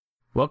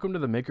Welcome to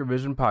the Maker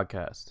Vision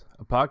Podcast,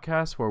 a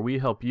podcast where we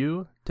help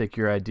you take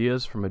your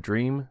ideas from a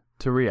dream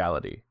to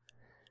reality.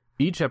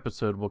 Each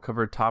episode will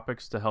cover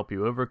topics to help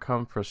you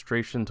overcome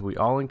frustrations we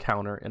all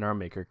encounter in our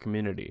maker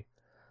community.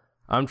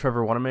 I'm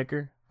Trevor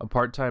Wanamaker, a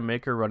part-time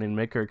maker running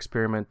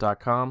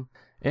MakerExperiment.com,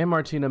 and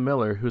Martina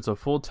Miller, who's a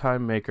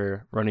full-time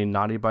maker running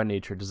Naughty by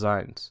Nature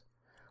Designs.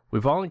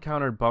 We've all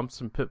encountered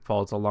bumps and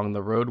pitfalls along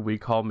the road we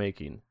call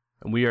making,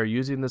 and we are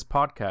using this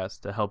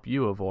podcast to help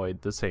you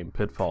avoid the same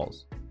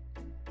pitfalls.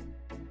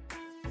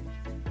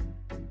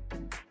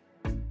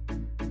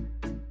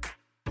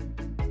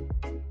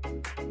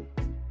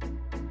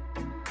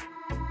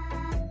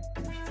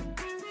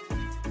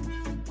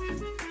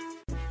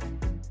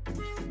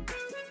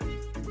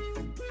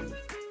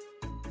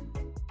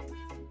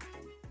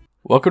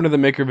 Welcome to the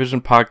Maker Vision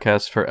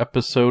Podcast for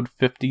episode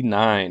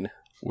 59,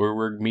 where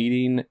we're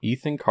meeting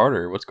Ethan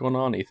Carter. What's going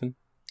on, Ethan?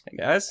 Hey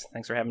guys,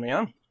 thanks for having me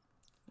on.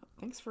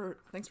 Thanks for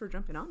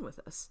jumping on with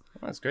us.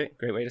 Well, that's great.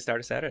 Great way to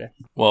start a Saturday.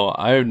 Well,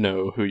 I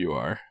know who you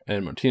are,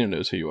 and Martina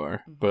knows who you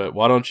are, but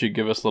why don't you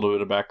give us a little bit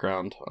of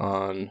background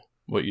on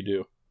what you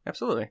do?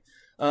 Absolutely.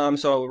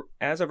 So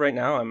as of right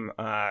now, I'm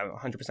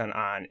 100%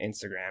 on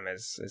Instagram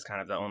is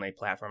kind of the only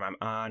platform I'm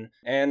on.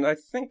 And I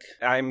think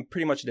I'm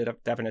pretty much the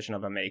definition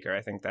of a maker.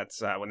 I think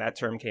that's when that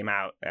term came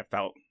out, that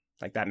felt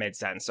like that made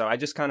sense. So I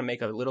just kind of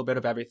make a little bit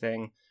of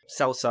everything,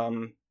 sell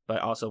some, but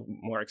also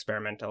more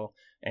experimental,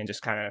 and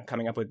just kind of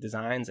coming up with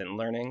designs and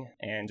learning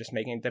and just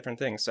making different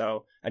things.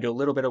 So I do a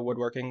little bit of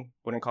woodworking.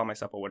 Wouldn't call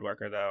myself a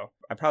woodworker, though.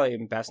 I probably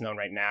am best known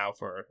right now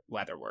for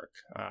leather work.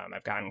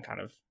 I've gotten kind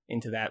of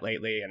into that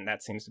lately, and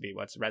that seems to be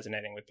what's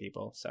resonating with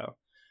people. So,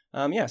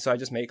 so I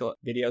just make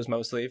videos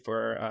mostly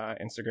for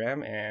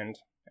Instagram, and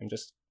I'm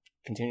just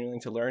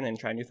continuing to learn and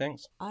try new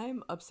things.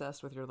 I'm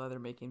obsessed with your leather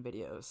making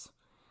videos.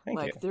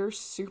 Thank you. They're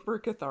super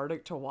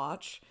cathartic to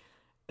watch.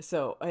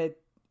 So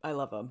I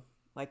love them.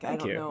 Like, Thank I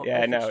don't you. know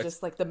Yeah, if no, it's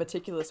just like the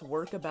meticulous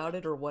work about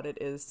it or what it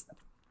is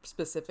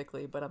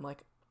specifically, but I'm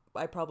like,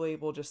 I probably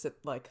will just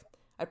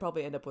I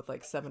probably end up with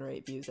like 7 or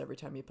 8 views every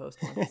time you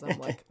post one because I'm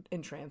like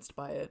entranced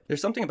by it.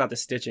 There's something about the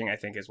stitching, I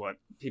think, is what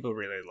people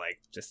really like.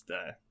 Just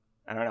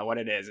I don't know what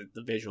it is.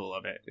 The visual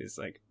of it is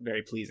like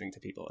very pleasing to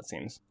people, it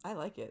seems. I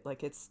like it.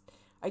 Like,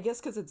 I guess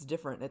because it's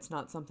different. It's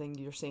not something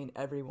you're seeing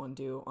everyone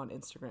do on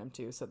Instagram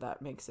too, so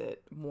that makes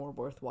it more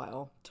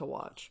worthwhile to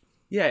watch.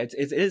 Yeah, it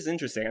is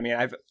interesting. I mean,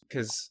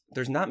 because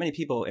there's not many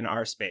people in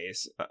our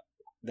space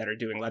that are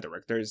doing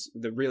leatherwork. There's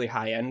the really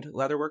high-end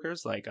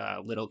leatherworkers like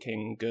Little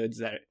King Goods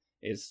that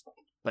is,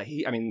 but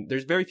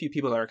there's very few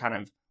people that are kind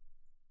of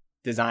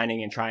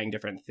designing and trying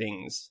different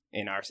things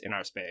in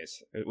our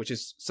space, which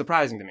is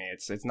surprising to me.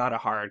 It's not a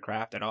hard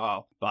craft at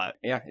all, but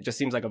yeah, it just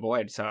seems like a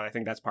void. So I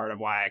think that's part of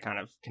why I kind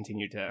of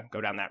continue to go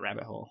down that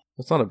rabbit hole.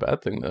 That's not a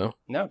bad thing, though.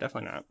 No,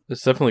 definitely not.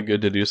 It's definitely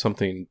good to do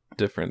something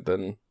different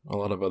than a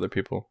lot of other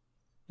people.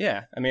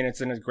 Yeah, I mean,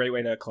 it's a great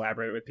way to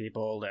collaborate with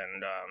people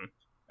and,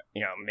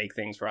 make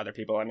things for other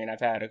people. I mean, I've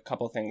had a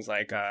couple things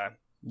like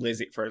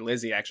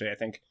Lizzie, actually. I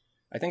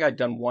think I'd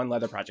done one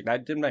leather project. I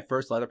did my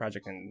first leather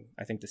project in,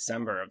 I think,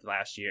 December of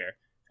last year.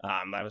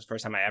 That was the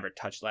first time I ever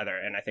touched leather,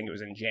 and I think it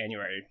was in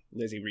January.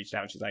 Lizzie reached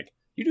out, and she's like,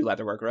 "You do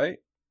leather work, right?"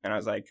 And I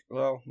was like,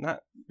 "Well,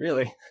 not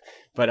really."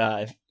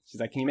 But she's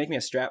like, "Can you make me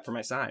a strap for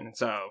my sign?" And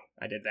so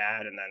I did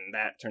that, and then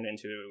that turned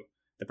into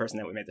the person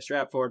that we made the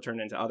strap for, turned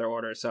into other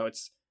orders. So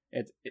it's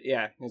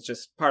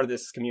just part of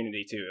this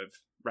community too of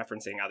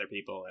referencing other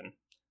people and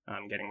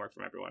getting work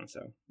from everyone.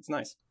 So it's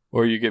nice.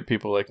 Or you get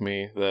people like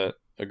me that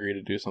agree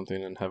to do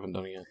something and haven't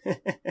done it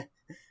yet.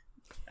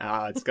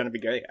 It's going to be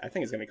great. I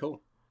think it's going to be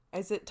cool.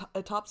 Is it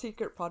a top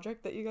secret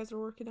project that you guys are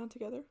working on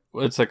together?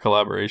 Well, it's a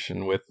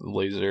collaboration with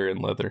laser and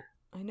leather.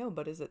 I know,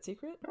 but is it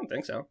secret? I don't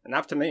think so.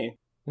 Enough to me.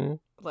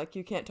 Like,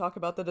 you can't talk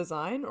about the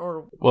design,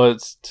 or? Well,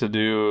 it's to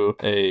do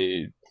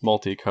a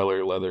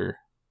multicolor leather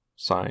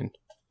sign.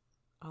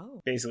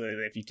 Oh. Basically,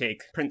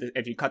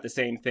 if you cut the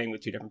same thing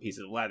with 2 different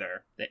pieces of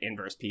leather, the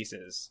inverse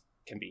pieces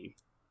can be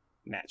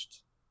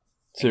matched.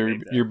 So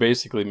you're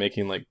basically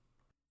making like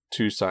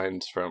 2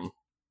 signs from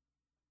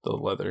the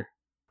leather,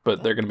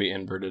 but they're going to be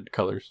inverted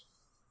colors.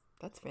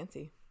 That's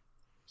fancy.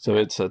 So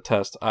it's a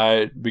test.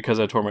 Because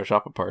I tore my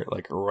shop apart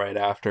like right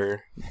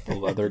after the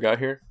leather got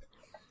here,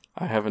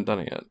 I haven't done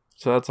it yet.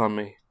 So that's on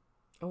me.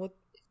 Oh, well,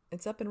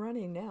 it's up and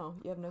running now.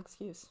 You have no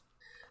excuse.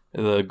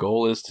 The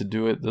goal is to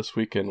do it this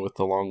weekend with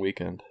the long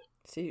weekend.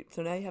 See,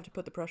 so now you have to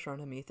put the pressure on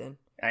him, Ethan.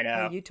 I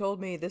know. Hey, you told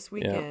me this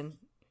weekend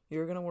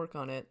you're going to work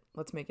on it.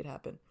 Let's make it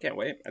happen. Can't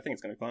wait. I think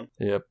it's going to be fun.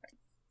 Yep.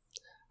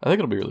 I think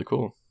it'll be really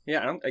cool.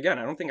 Yeah, I don't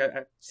think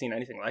I've seen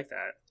anything like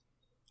that.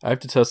 I have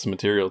to test the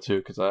material too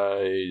because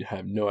I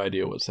have no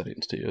idea what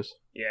settings to use.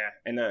 Yeah,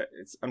 and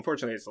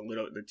unfortunately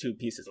the 2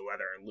 pieces of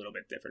leather are a little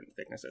bit different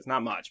thicknesses.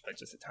 Not much, but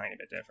just a tiny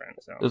bit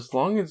different. So as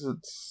long as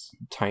it's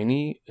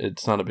tiny,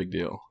 it's not a big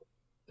deal.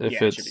 If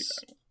it should be it's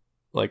fine.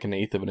 Like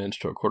 1/8 of an inch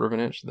to 1/4 of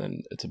an inch,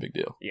 then it's a big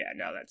deal. Yeah,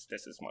 no,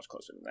 this is much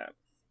closer than that.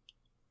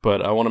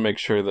 But I want to make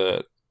sure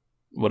that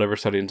whatever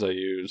settings I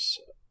use,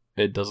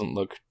 it doesn't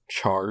look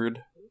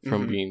charred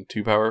from being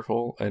too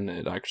powerful, and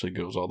it actually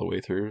goes all the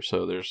way through.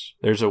 So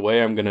there's a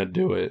way I'm gonna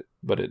do it,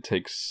 but it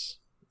takes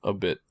a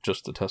bit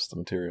just to test the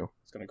material.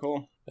 It's gonna be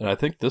cool. And I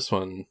think this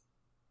one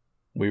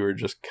we were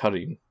just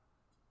cutting,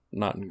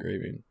 not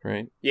engraving,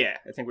 right? Yeah,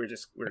 I think we're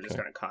just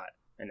gonna cut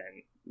and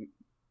then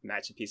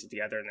match the pieces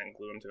together and then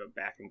glue them to a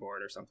backing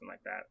board or something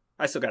like that.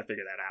 I still gotta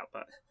figure that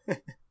out,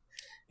 but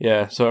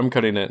Yeah, so I'm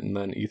cutting it, and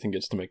then Ethan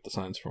gets to make the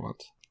signs for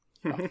once.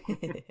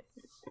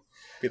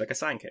 be like a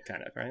sign kit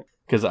kind of, right?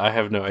 Because I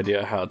have no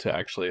idea how to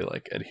actually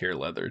like adhere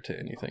leather to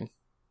anything.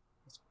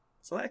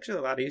 It's actually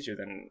a lot easier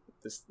than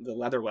the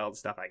leather weld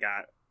stuff I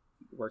got.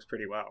 Works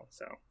pretty well,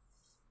 so.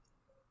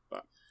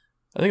 But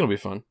I think it'll be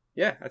fun.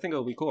 yeah, I think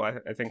it'll be cool.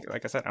 I think,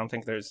 like I said, I don't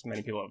think there's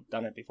many people who have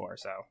done it before,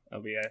 so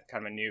it'll be a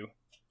kind of a new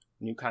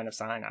kind of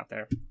sign out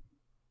there.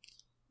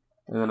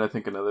 And then I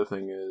think another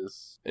thing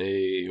is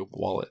a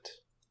wallet.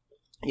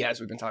 Yes,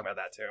 we've been talking about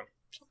that too.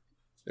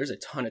 There's a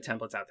ton of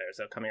templates out there,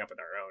 so coming up with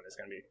our own is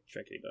going to be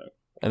tricky, but...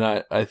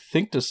 And I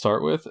think to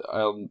start with,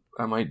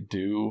 I might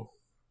do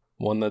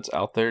one that's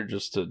out there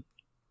just to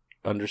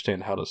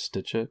understand how to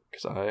stitch it,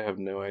 because I have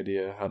no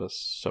idea how to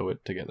sew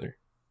it together.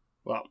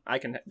 Well, I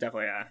can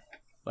definitely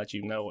let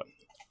you know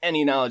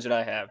any knowledge that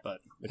I have,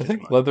 but... I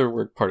think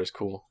leatherwork part is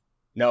cool.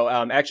 No,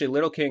 actually,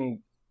 Little King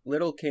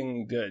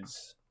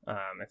Goods,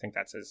 I think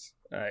that's his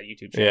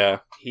YouTube channel. Yeah.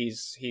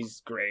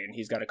 He's great, and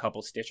he's got a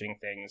couple stitching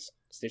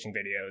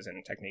videos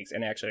and techniques,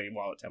 and actually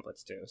wallet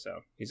templates too,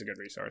 so he's a good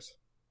resource.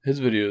 His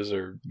videos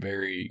are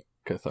very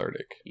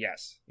cathartic.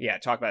 Yes. Yeah,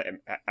 talk about it.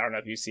 I don't know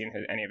if you've seen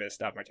any of his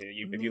stuff, Martina.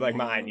 If you like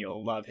mine,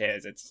 you'll love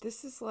his.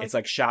 It's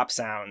like shop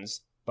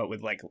sounds, but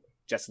with like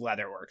just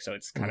leather work, so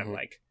it's kind of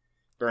like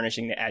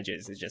burnishing the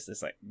edges is just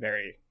this like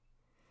very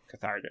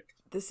cathartic.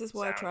 This is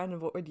why I try and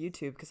avoid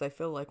YouTube, because I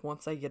feel like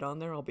once I get on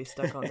there, I'll be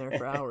stuck on there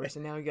for hours.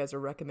 And now you guys are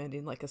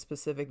recommending like a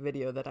specific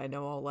video that I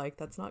know I'll like.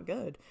 That's not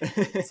good.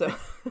 So,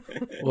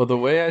 well, the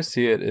way I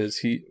see it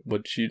is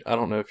I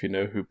don't know if you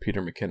know who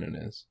Peter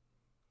McKinnon is.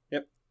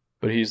 Yep.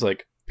 But he's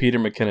like Peter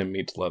McKinnon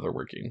meets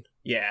leatherworking.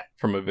 Yeah.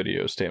 From a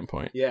video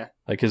standpoint. Yeah.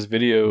 Like his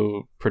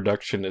video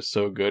production is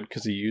so good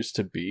because he used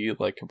to be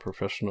like a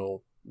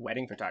professional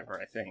wedding photographer,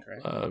 I think,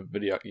 right?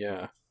 Video,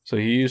 yeah. So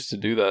he used to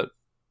do that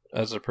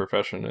as a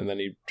profession, and then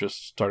he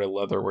just started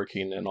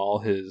leatherworking, and all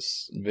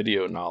his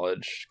video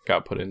knowledge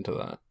got put into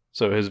that.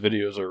 So his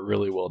videos are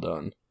really well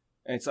done.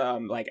 It's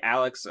like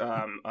Alex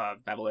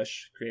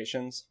Bevelish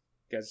Creations,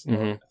 because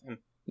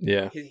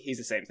yeah, he's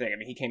the same thing. I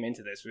mean, he came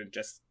into this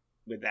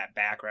with that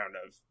background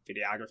of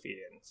videography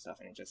and stuff,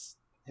 and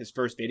his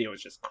first video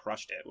was just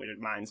crushed it.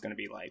 Mine's going to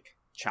be like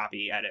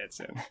choppy edits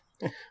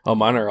and oh,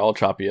 mine are all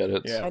choppy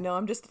edits. Yeah. I know,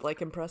 I'm just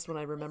like impressed when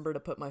I remember to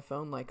put my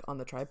phone like on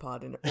the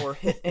tripod or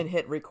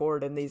hit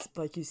record, and these,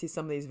 like, you see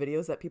some of these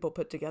videos that people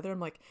put together, I'm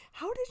like,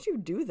 how did you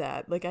do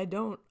that? Like, I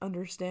don't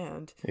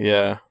understand.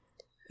 Yeah.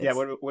 Yeah,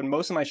 when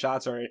most of my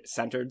shots are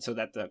centered so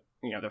that the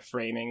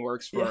framing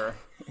works for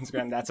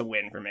Instagram, that's a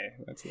win for me.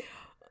 That's it.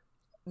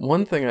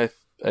 One thing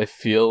I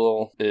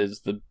feel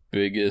is the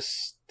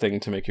biggest thing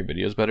to make your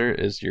videos better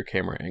is your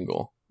camera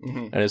angle.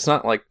 And it's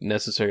not like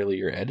necessarily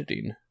your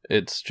editing.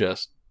 It's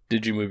just,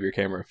 did you move your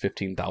camera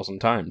 15,000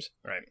 times?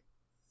 Right.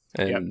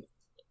 And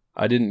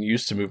I didn't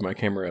used to move my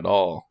camera at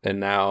all. And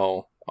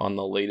now on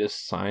the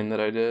latest sign that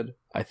I did,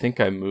 I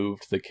think I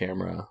moved the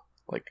camera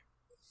like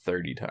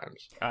 30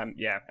 times.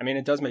 Yeah. I mean,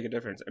 it does make a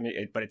difference. I mean,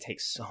 but it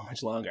takes so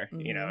much longer,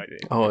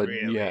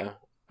 Yeah.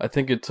 I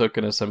think it took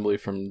an assembly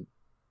from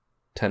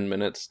 10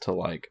 minutes to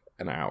like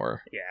an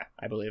hour. Yeah,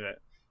 I believe it.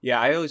 Yeah,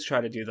 I always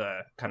try to do the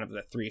kind of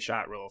the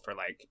 3-shot rule for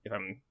like if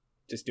I'm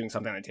just doing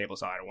something on the table,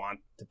 so I don't want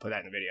to put that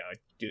in the video. I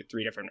do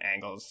 3 different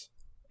angles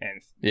and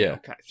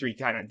 3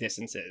 kind of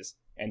distances,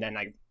 and then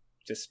I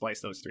just splice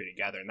those 3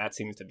 together, and that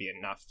seems to be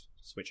enough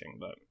switching.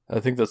 But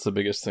I think that's the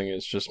biggest thing,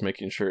 is just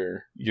making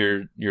sure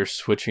you're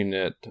switching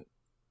it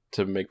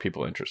to make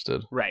people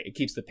interested. Right, it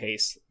keeps the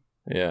pace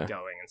going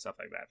and stuff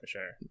like that for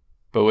sure.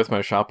 But with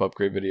my shop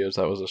upgrade videos,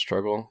 that was a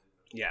struggle.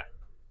 Yeah,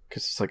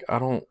 because it's like I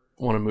don't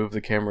want to move the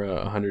camera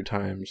 100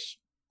 times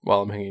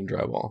while I'm hanging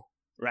drywall.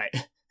 Right.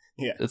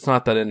 Yeah. It's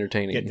not that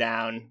entertaining. Get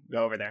down,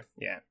 go over there.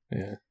 Yeah.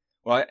 Yeah.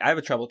 Well, I have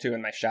a trouble too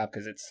in my shop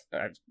because it's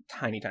a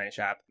tiny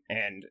shop,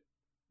 and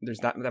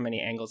there's not that many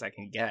angles I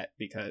can get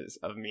because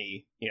of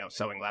me,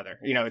 sewing leather.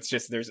 It's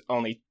just there's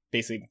only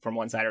basically from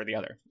one side or the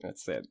other.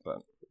 That's it. But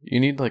you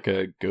need like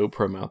a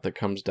GoPro mount that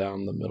comes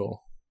down the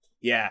middle.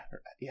 Yeah,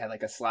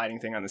 like a sliding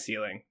thing on the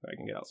ceiling. I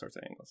can get all sorts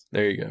of angles.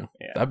 There you go.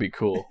 Yeah. That'd be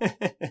cool.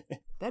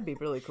 That'd be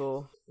really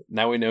cool.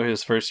 Now we know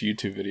his first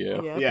YouTube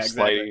video. Yeah, exactly.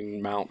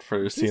 Sliding mount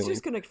for the ceiling. He's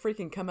just gonna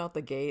freaking come out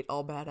the gate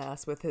all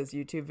badass with his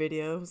YouTube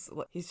videos.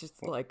 He's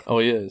just like... Oh,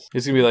 he is.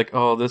 He's gonna be like,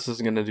 oh, this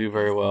is gonna do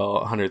very well.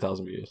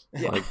 100,000 views.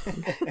 Yeah. Like...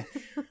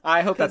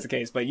 I hope that's the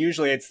case, but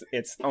usually it's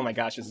oh my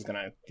gosh, this is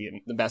gonna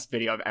be the best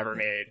video I've ever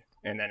made.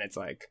 And then it's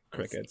like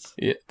crickets.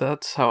 Yeah,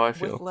 that's how I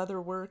feel. With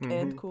leather work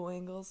and cool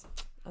angles.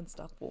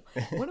 unstoppable.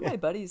 One of my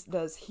buddies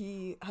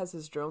he has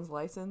his drone's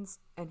license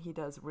and he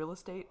does real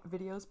estate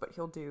videos, but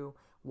he'll do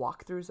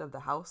walkthroughs of the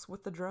house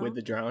with the drone. With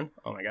the drone?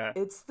 Oh my god.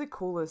 It's the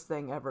coolest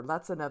thing ever.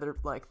 That's another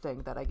like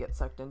thing that I get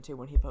sucked into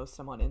when he posts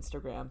them on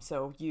Instagram.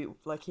 So he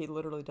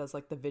literally does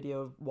like the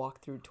video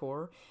walkthrough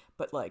tour,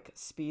 but like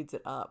speeds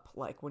it up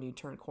like when you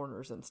turn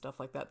corners and stuff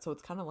like that. So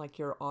it's kind of like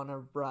you're on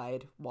a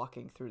ride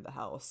walking through the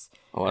house.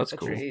 Oh, that's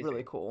cool. It's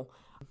really cool.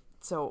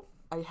 So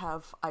I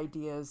have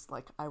ideas,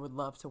 like I would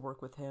love to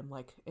work with him,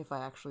 like if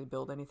I actually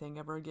build anything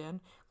ever again,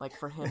 like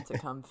for him to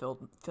come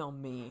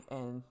film me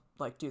and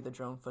like do the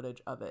drone footage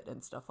of it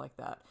and stuff like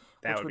that.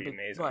 That would be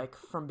amazing. Like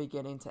from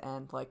beginning to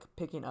end, like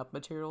picking up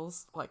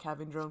materials, like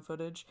having drone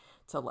footage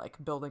to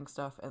like building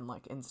stuff and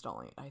like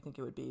installing it. I think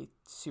it would be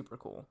super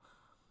cool.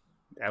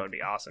 That would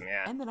be awesome,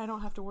 yeah. And then I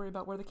don't have to worry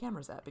about where the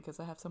camera's at because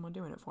I have someone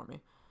doing it for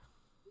me.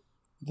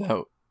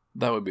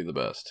 That would be the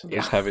best. Yeah.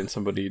 Just having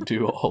somebody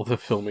do all the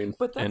filming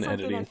But that's and something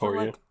editing I feel for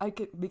you. like I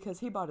could, because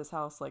he bought his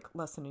house like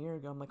less than a year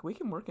ago. I'm like, we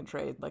can work and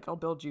trade. Like, I'll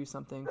build you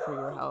something for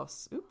your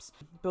house.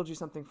 Build you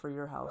something for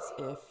your house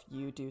if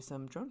you do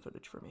some drone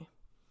footage for me.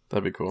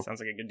 That'd be cool. Sounds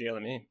like a good deal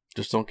to me.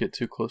 Just don't get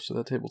too close to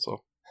that table saw.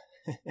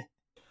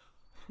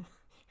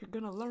 You're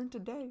gonna learn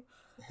today.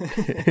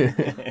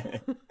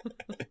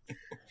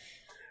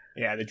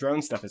 Yeah, the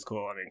drone stuff is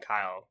cool. I mean,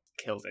 Kyle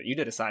kills it. You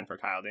did a sign for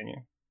Kyle, didn't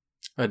you?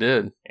 I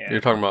did. Yeah.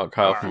 You're talking about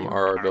Kyle RR from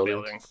RR Buildings.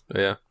 Buildings.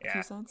 Yeah. Yeah,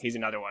 Two signs? he's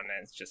another one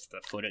that's just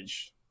the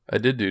footage. I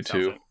did do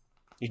sells two. it.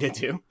 You did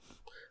too?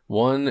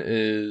 One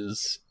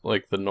is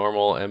like the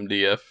normal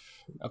MDF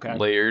Okay.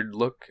 layered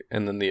look,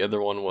 and then the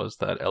other one was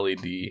that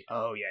LED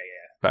Oh, yeah.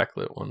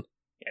 backlit one.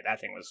 Yeah,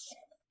 that thing was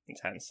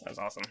intense. That was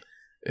awesome.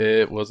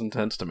 It was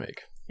intense to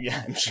make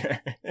Yeah, I'm sure.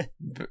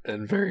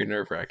 and very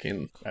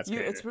nerve-wracking. That's You,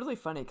 crazy. it's really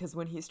funny because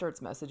when he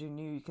starts messaging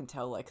you, you can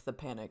tell like the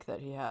panic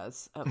that he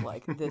has of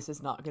like, this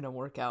is not gonna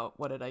work out.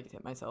 What did I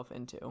get myself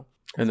into?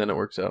 And then it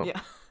works out. Yeah.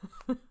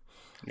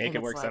 Make And it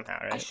it's work like, somehow,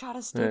 I right? shot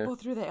a staple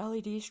through the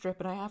LED strip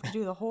and I have to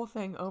do the whole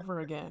thing over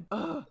again.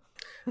 Ugh.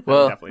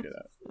 Well, Definitely do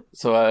that.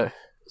 so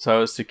I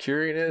was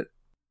securing it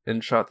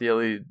and shot the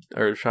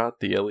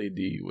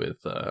LED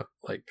with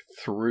like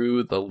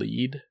through the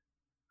lead,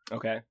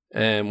 Okay.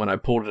 and when I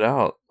pulled it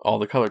out, all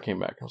the color came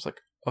back. I was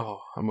like, "Oh,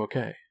 I'm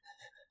okay."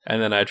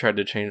 And then I tried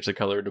to change the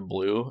color to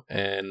blue,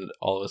 and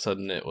all of a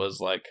sudden it was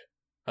like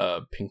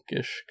a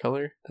pinkish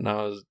color, and I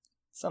was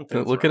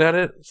Something. looking at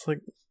it. It's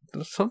like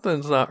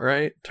something's not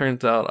right.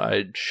 Turns out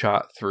I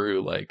shot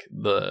through like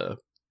the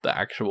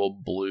actual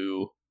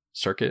blue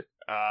circuit,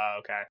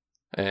 Okay.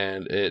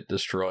 and it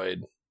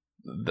destroyed.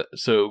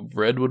 So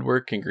red would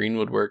work and green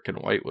would work and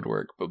white would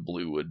work, but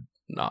blue would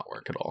not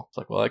work at all. It's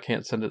like, well, I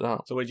can't send it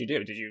out. So what did you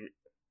do? Did you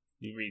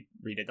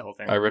redid the whole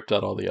thing? I ripped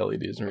out all the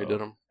LEDs and redid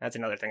them. That's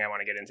another thing I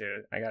want to get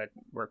into. I got to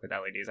work with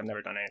LEDs. I've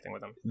never done anything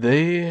with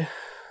them.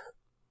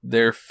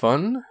 They're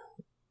fun.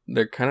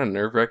 They're kind of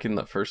nerve-wracking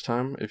the first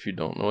time if you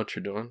don't know what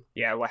you're doing.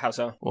 Yeah, how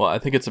so? Well, I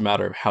think it's a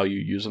matter of how you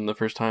use them the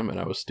first time, and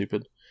I was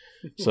stupid.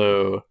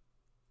 So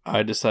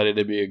I decided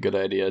it'd be a good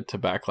idea to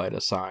backlight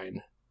a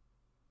sign.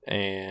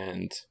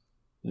 And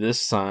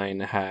this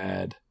sign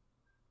had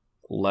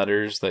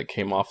letters that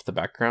came off the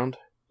background.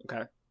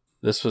 Okay.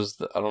 This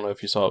was, I don't know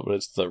if you saw it, but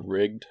it's the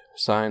rigged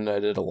sign that I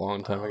did a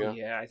long time ago.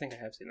 Yeah, I think I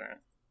have seen that.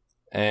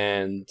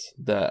 And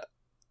that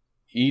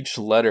each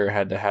letter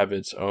had to have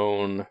its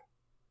own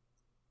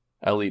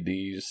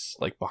LEDs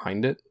like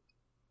behind it.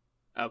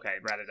 Okay,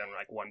 rather than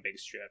like one big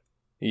strip.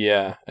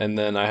 Yeah, and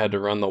then I had to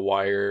run the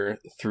wire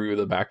through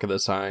the back of the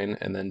sign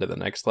and then to the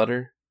next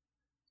letter.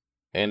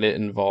 And it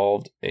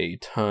involved a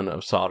ton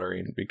of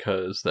soldering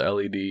because the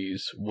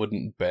LEDs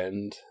wouldn't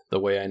bend the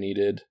way I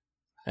needed.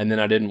 And then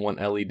I didn't want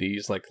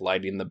LEDs like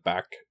lighting the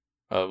back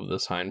of the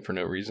sign for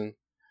no reason.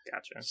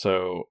 Gotcha.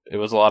 So it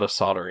was a lot of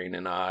soldering,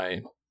 and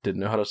I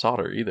didn't know how to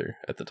solder either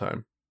at the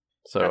time.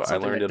 So That's I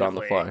something learned that it on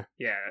the definitely- fly.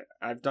 Yeah,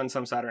 I've done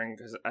some soldering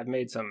because I've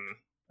made some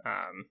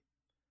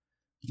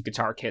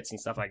guitar kits and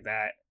stuff like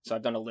that. So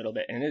I've done a little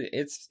bit, and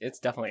it's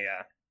definitely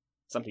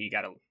something you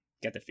got to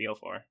get the feel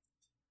for.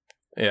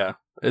 Yeah,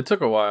 it took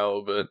a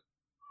while, but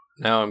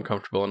now I'm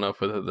comfortable enough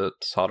with it that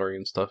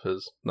soldering stuff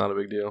is not a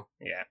big deal.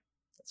 Yeah,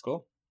 that's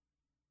cool.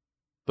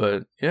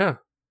 But yeah,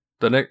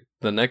 the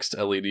next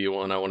LED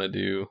one I want to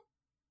do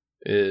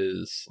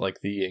is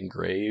like the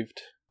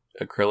engraved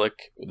acrylic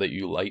that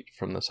you light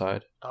from the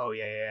side. Oh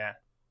yeah.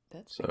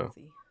 That's So-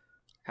 fancy.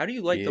 How do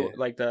you light Yeah.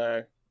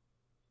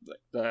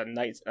 the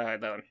nights?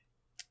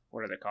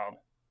 What are they called?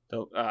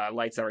 The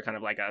lights that are kind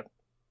of like a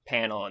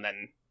panel and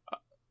then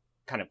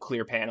kind of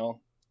clear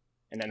panel,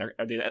 and then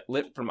are they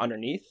lit from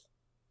underneath?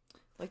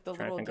 Like the Trying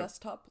to little think of-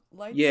 desktop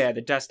lights? Yeah,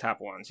 the desktop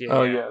ones. Yeah.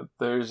 Oh yeah,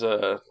 there's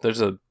a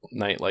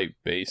nightlight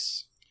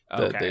base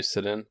that Okay. they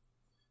sit in,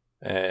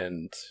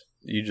 and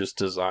you just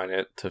design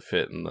it to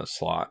fit in the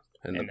slot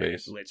in and the then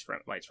base.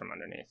 lights from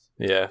underneath.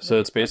 Yeah, so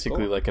it's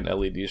basically cool. like an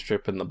LED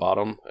strip in the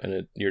bottom,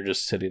 and you're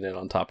just sitting it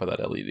on top of that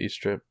LED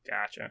strip.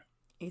 Gotcha.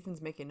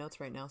 Ethan's making notes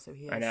right now, so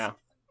he has I know.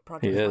 He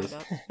projects is.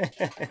 lined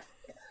up.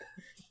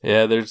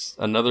 Yeah, there's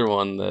another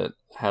one that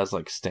has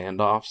like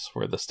standoffs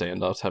where the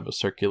standoffs have a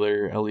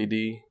circular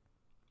LED,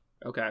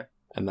 Okay.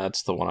 and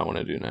that's the one I want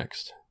to do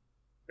next.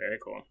 Very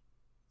cool.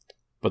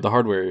 But the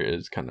hardware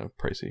is kind of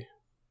pricey.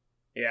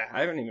 Yeah,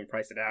 I haven't even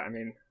priced it out. I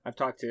mean, I've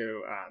talked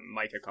to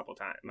Mike a couple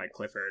times, Mike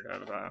Clifford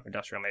of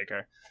Industrial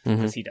Maker,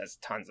 because he does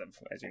tons of,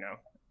 as you know,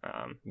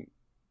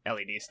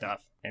 LED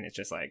stuff, and it's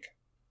just like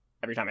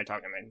every time I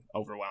talk to him,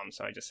 I'm overwhelmed,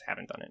 so I just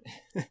haven't done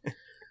it.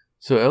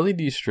 So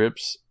LED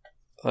strips,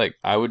 like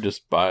I would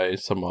just buy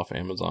some off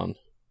Amazon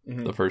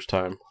the first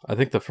time. I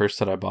think the first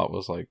set I bought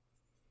was like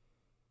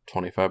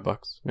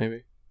 $25,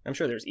 maybe. I'm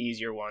sure there's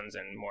easier ones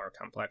and more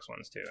complex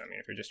ones too. I mean,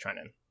 if you're just trying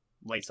to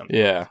light something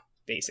with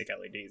basic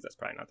LEDs, that's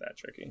probably not that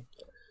tricky.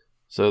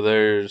 So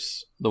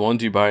there's the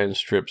ones you buy in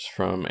strips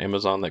from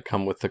Amazon that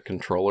come with the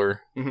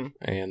controller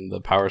and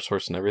the power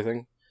source and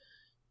everything.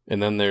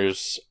 And then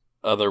there's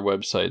other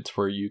websites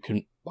where you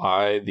can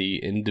buy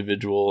the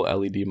individual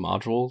LED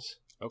modules.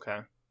 Okay.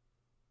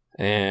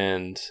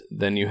 And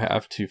then you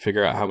have to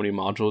figure out how many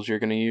modules you're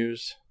going to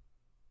use.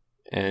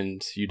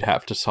 And you'd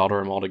have to solder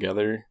them all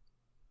together.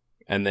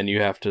 And then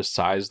you have to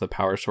size the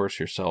power source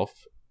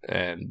yourself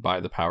and buy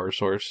the power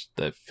source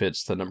that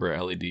fits the number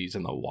of LEDs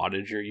and the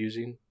wattage you're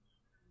using.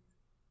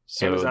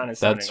 So Amazon is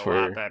sounding a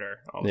lot better.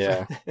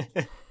 Yeah.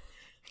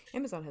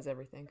 Amazon has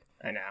everything.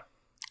 I know.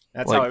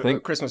 That's like, how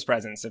Christmas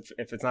presents. If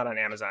it's not on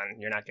Amazon,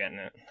 you're not getting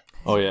it.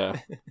 Oh yeah,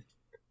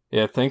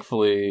 yeah.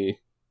 Thankfully,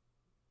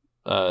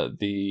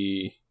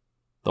 the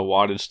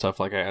wattage stuff,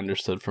 like I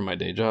understood from my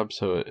day job,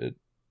 so it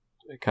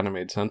kind of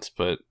made sense.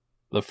 But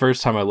the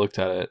first time I looked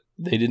at it,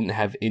 they didn't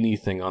have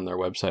anything on their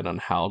website on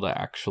how to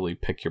actually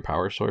pick your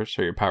power source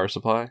or your power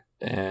supply,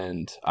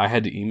 and I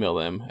had to email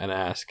them and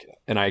ask.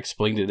 And I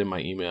explained it in my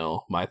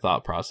email, my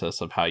thought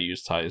process of how you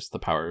size the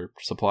power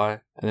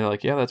supply, and they're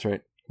like, "Yeah, that's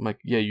right." I'm like,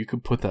 yeah, you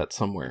could put that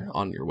somewhere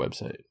on your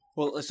website.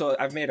 Well, so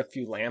I've made a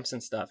few lamps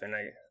and stuff, and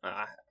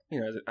I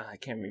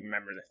can't even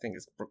remember. I think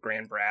it's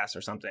Grand Brass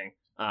or something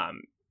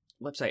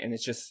website, and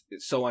it's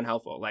so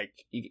unhelpful.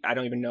 Like, I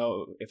don't even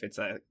know if it's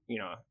a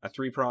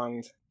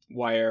 3-pronged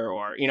wire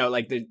or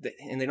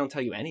and they don't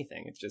tell you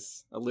anything. It's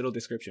just a little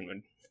description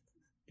would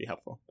be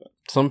helpful. But.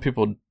 Some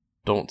people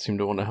don't seem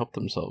to want to help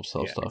themselves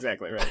sell stuff.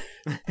 Exactly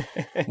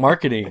right.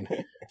 Marketing,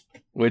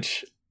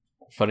 which,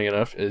 funny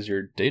enough, is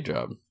your day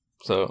job.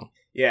 So.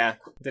 Yeah,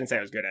 didn't say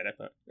I was good at it,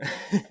 but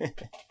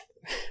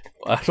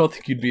I don't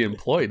think you'd be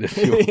employed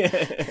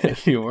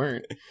if you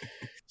weren't.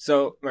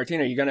 So,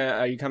 Martina,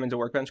 are you coming to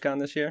Workbench Con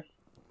this year?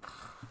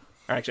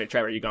 Or actually,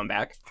 Trevor, are you going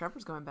back?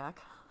 Trevor's going back.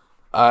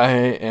 I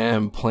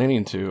am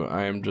planning to.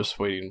 I am just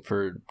waiting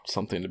for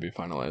something to be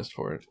finalized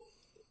for it.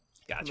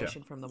 Gotcha.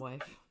 Permission from the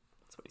wife.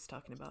 That's what he's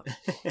talking about.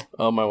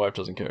 Oh, my wife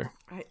doesn't care.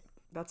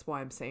 That's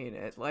why I'm saying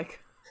it. Like,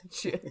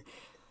 she's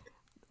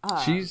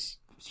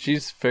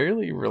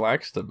fairly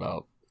relaxed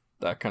about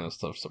that kind of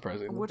stuff,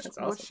 surprisingly.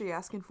 What's she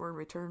asking for in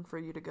return for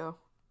you to go?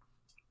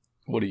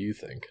 What do you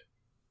think?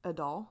 A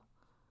doll?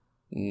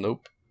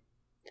 Nope.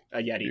 A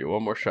Yeti.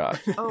 One more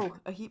shot. Oh,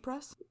 a heat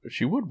press?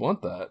 She would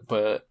want that,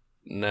 but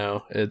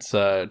no, it's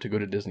to go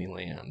to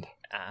Disneyland.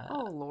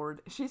 Oh,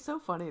 Lord. She's so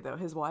funny, though.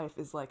 His wife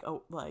is like,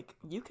 oh, like,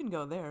 you can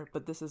go there,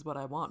 but this is what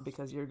I want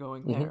because you're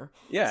going there.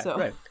 Yeah, so.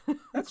 Right.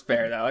 That's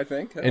fair, though, I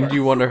think. And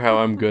you wonder how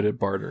I'm good at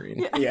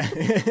bartering. Yeah.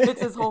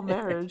 It's his whole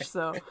marriage,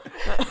 so...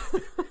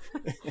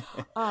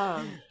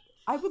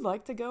 I would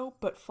like to go,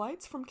 but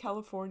flights from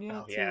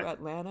California to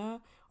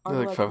Atlanta are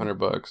like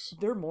 $500.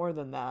 They're more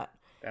than that.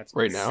 That's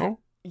right now?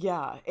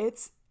 Yeah,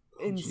 it's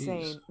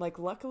insane. Geez. Like,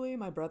 luckily,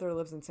 my brother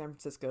lives in San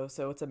Francisco,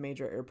 so it's a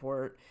major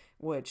airport,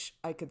 which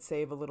I could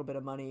save a little bit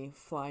of money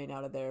flying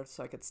out of there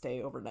so I could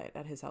stay overnight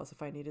at his house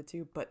if I needed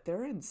to. But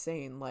they're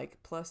insane, like,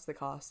 plus the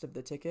cost of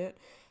the ticket.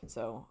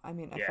 So, I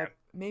mean,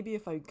 maybe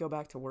if I go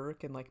back to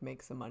work and, like,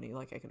 make some money,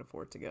 like, I can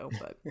afford to go.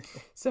 But,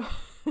 so,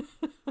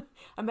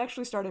 I'm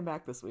actually starting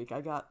back this week. I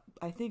got,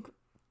 I think,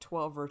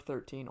 12 or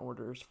 13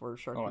 orders for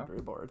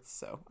charcuterie boards,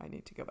 so I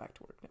need to go back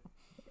to work now.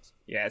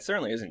 Yeah, it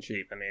certainly isn't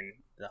cheap. I mean,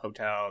 the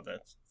hotel, the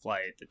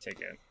flight, the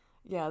ticket.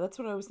 Yeah, that's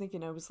what I was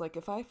thinking. I was like,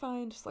 if I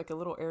find like a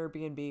little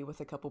Airbnb with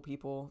a couple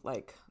people,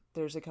 like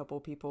there's a couple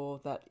people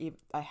that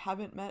I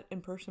haven't met in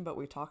person, but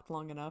we talked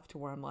long enough to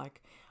where I'm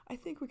like, I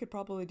think we could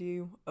probably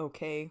do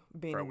okay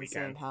being in the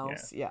same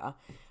house. Yeah.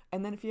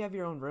 And then if you have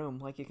your own room,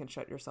 like you can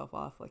shut yourself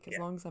off. Like as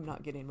long as I'm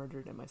not getting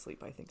murdered in my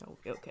sleep, I think I'll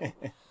be okay.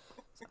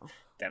 So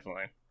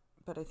definitely.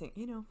 But I think,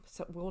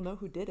 so we'll know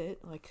who did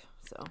it. Like,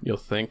 so you'll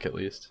think at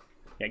least.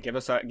 Yeah, give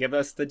us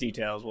the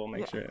details. We'll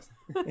make sure.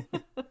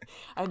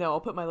 I know.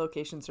 I'll put my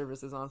location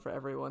services on for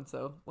everyone.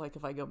 So, like,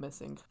 if I go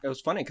missing, it was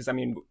funny because I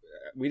mean,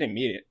 we didn't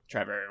meet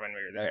Trevor when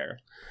we were there.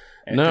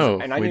 And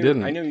we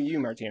didn't. I knew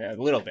you, Martina,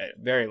 a little bit,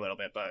 very little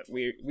bit, but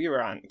we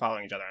were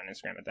following each other on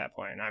Instagram at that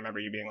point. And I remember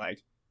you being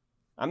like,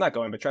 "I'm not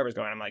going, but Trevor's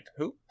going." I'm like,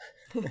 "Who?"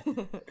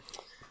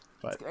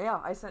 But yeah,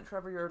 I sent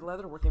Trevor your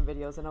leatherworking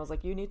videos, and I was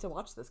like, "You need to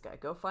watch this guy.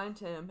 Go find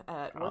him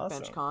at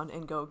Workbench Con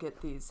and go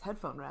get these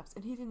headphone wraps."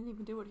 And he didn't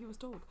even do what he was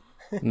told.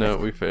 No,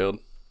 we failed.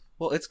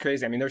 Well, it's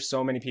crazy. I mean, there's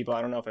so many people.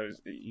 I don't know if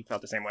you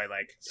felt the same way.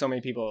 Like, so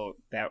many people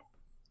that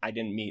I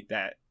didn't meet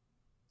that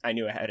I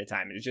knew ahead of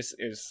time. It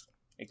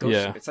goes,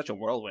 it's such a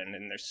whirlwind,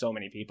 and there's so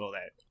many people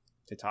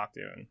to talk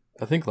to. And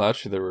I think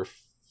last year there were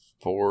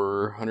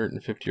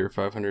 450 or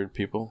 500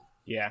 people.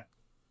 Yeah,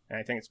 and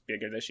I think it's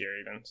bigger this year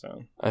even.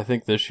 So I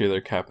think this year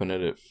they're capping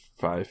it at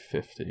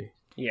 550.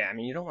 Yeah, I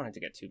mean, you don't want it to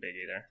get too big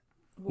either.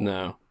 Well,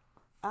 No.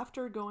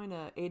 After going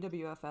to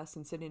AWFS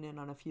and sitting in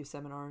on a few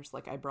seminars,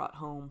 like I brought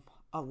home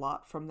a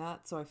lot from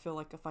that. So I feel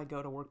like if I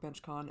go to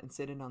Workbench Con and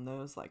sit in on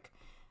those, like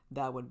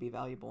that would be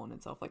valuable in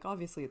itself. Like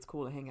obviously it's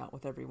cool to hang out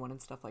with everyone and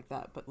stuff like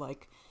that, but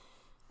like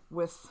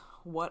with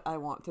what I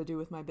want to do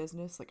with my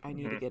business, like I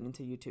need to get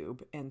into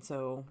YouTube. And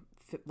so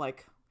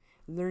like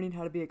learning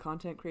how to be a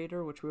content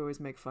creator, which we always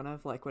make fun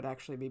of, like would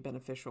actually be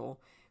beneficial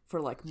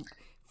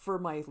for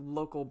my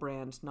local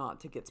brand, not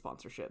to get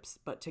sponsorships,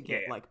 but to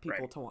get like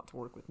people to want to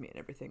work with me and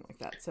everything like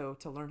that. So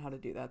to learn how to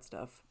do that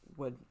stuff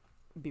would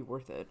be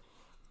worth it.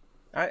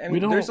 I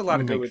mean, there's a lot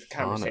of good with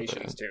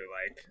conversations too.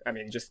 Like, I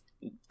mean, just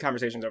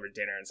conversations over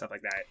dinner and stuff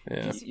like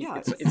that.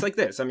 Yeah, it's like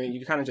this. I mean,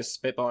 you kind of just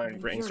spitball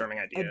and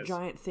brainstorming ideas. A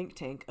giant think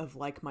tank of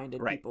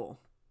like-minded people.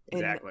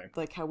 Exactly. And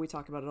like how we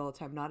talk about it all the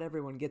time, not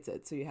everyone gets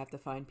it. So you have to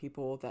find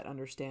people that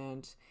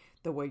understand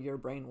the way your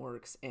brain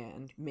works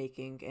and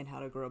making and how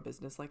to grow a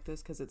business like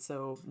this, because it's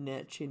so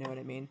niche, you know what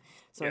I mean?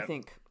 So I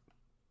think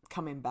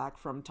coming back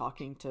from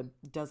talking to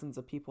dozens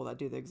of people that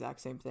do the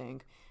exact same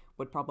thing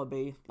would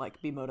probably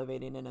like be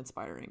motivating and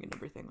inspiring and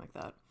everything like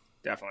that.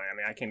 Definitely. I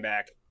mean, I came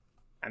back.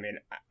 I mean,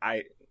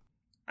 I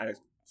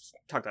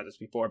talked about this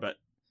before, but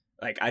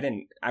like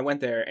I went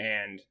there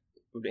and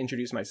would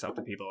introduce myself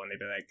to people and they'd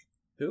be like,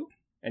 who?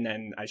 And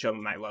then I show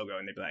them my logo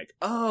and they'd be like,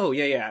 oh,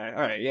 yeah,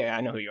 all right, yeah, I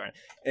know who you are.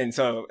 And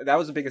so that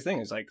was the biggest thing,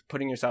 is like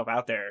putting yourself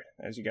out there,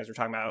 as you guys were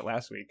talking about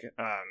last week,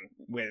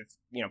 with,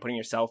 you know, putting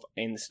yourself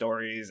in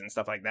stories and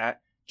stuff like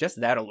that.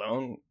 Just that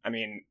alone, I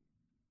mean,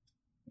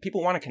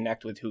 people want to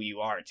connect with who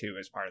you are, too,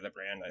 as part of the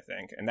brand, I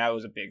think. And that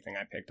was a big thing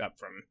I picked up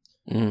from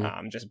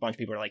just a bunch of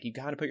people are like, you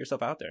got to put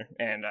yourself out there.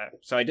 And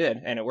so I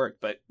did, and it worked.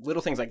 But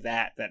little things like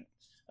that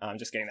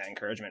just getting that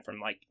encouragement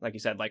from, like you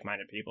said,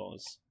 like-minded people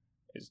is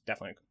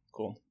definitely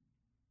cool.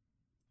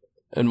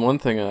 And one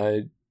thing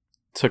I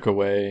took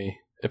away,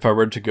 if I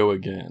were to go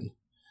again,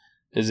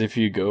 is if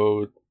you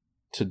go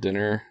to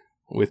dinner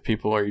with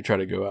people or you try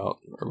to go out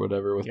or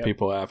whatever with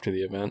people after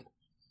the event,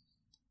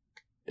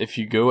 if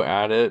you go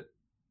at it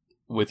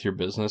with your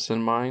business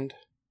in mind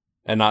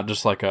and not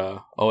just like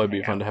it'd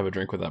be fun to have a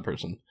drink with that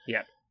person.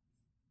 Yeah.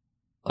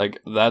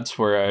 Like, that's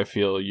where I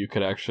feel you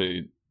could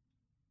actually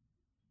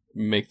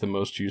make the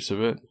most use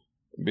of it.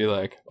 Be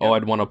like,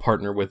 I'd want to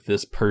partner with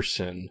this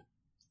person.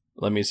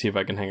 Let me see if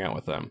I can hang out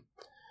with them.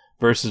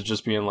 Versus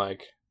just being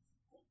like,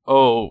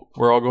 oh,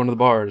 we're all going to the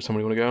bar. Does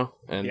somebody want to go?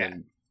 And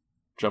then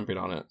jumping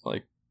on it.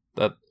 Like,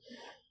 that.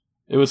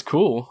 It was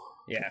cool.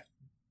 Yeah.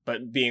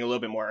 But being a little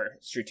bit more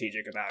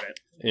strategic about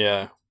it.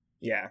 Yeah.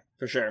 Yeah,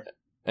 for sure.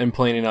 And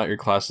planning out your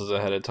classes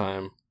ahead of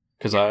time.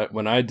 Because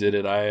when I did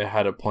it, I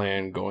had a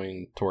plan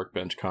going to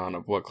Workbench Con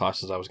of what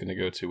classes I was going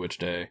to go to which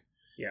day.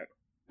 Yeah.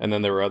 And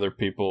then there were other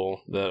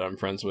people that I'm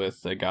friends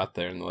with that got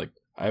there and they're like,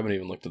 I haven't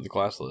even looked at the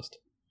class list.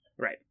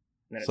 Right.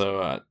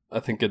 So I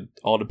think it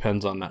all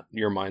depends on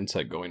your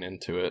mindset going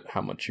into it,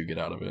 how much you get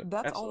out of it.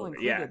 That's Absolutely. all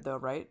included though,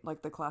 right?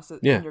 Like the classes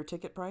Yeah. in your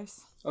ticket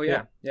price? Oh,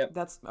 yeah. Yeah.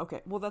 That's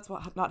okay. Well, that's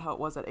not how it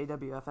was at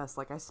AWFS.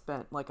 Like I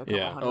spent like a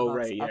couple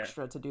 $100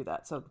 extra to do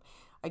that. So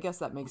I guess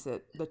that makes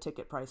it the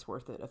ticket price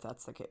worth it if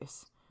that's the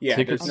case. Yeah,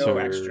 tickets there's no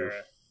are extra.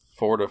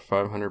 $400 to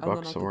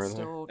 $500 somewhere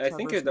there. I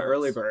think the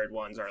early bird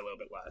ones are a little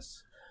bit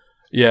less.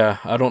 Yeah,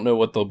 I don't know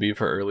what they'll be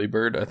for early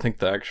bird. I think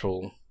the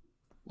actual,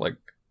 like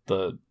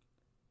the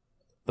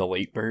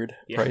late bird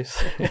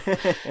price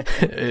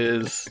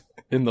is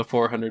in the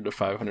 $400 to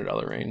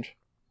 $500 range.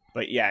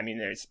 But yeah, I mean,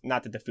 there's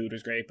not that the food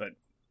was great, but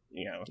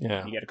you know,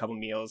 you get a couple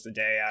meals a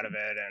day out of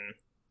it,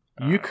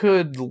 and you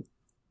could,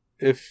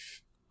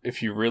 if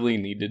you really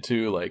needed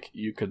to, like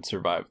you could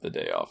survive the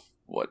day off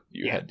what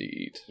you had to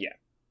eat. Yeah,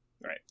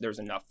 right. There's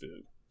enough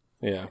food.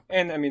 Yeah,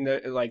 and I mean,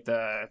 it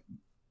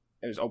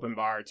was open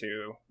bar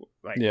too,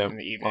 like in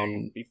the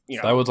evening.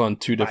 That was on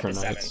 2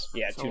 different nights.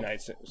 Yeah, 2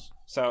 nights.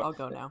 So I'll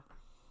go now.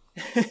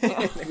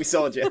 We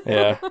sold you.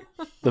 Yeah.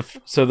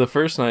 So the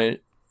first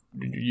night,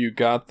 you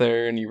got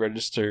there and you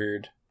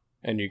registered,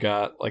 and you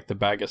got like the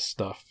bag of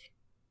stuff,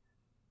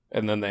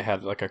 and then they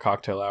had like a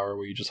cocktail hour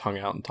where you just hung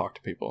out and talked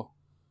to people.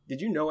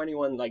 Did you know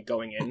anyone like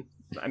going in?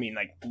 I mean,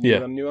 like knew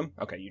them?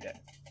 Okay, you did.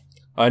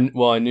 I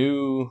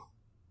knew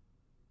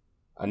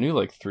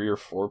like 3 or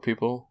 4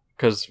 people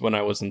because when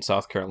I was in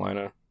South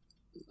Carolina,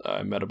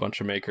 I met a bunch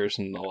of makers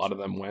and a lot of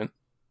them went,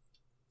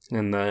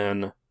 and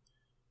then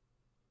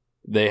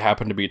they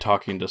happened to be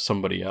talking to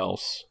somebody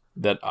else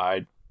that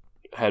I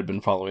had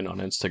been following on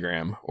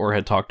Instagram or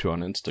had talked to on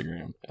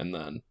Instagram, and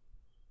then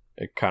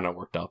it kind of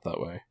worked out that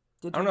way.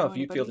 I don't know if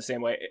you feel the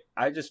same way.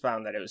 I just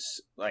found that it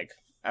was like,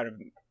 out of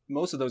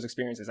most of those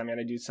experiences, I mean,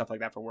 I do stuff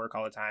like that for work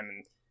all the time,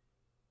 and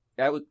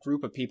that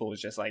group of people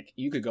was just like,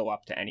 you could go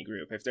up to any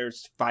group. If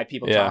there's 5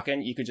 people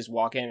talking, you could just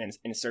walk in and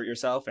insert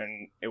yourself,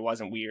 and it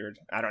wasn't weird.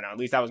 I don't know. At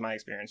least that was my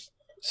experience.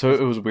 So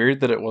it was weird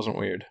that it wasn't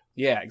weird.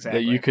 Yeah,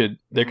 exactly. That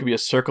there could be a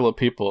circle of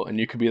people, and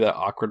you could be that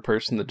awkward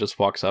person that just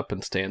walks up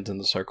and stands in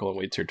the circle and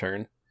waits your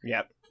turn.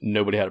 Yep.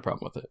 Nobody had a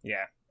problem with it.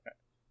 Yeah.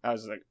 I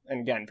was like, and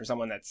again, for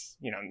someone that's,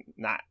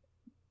 not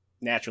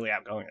naturally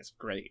outgoing, it's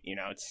great.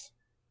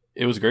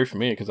 It was great for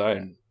me because I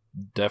am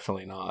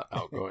definitely not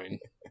outgoing.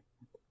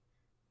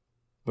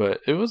 But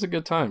it was a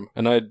good time.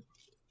 And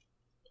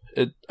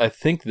I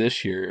think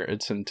this year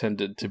it's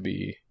intended to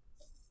be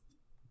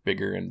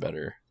bigger and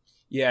better.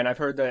 Yeah, and I've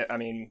heard that,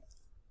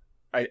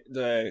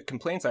 the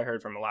complaints I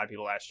heard from a lot of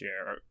people last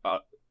year, or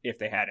if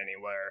they had any,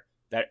 were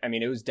that,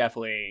 it was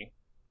definitely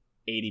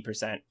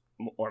 80%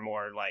 or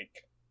more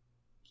like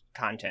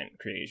content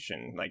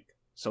creation, like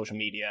social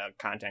media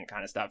content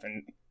kind of stuff,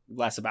 and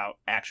less about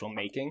actual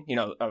making,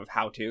 of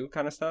how-to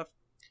kind of stuff.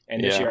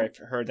 And this year I've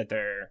heard that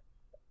they're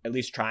at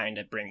least trying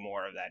to bring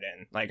more of that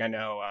in. Like I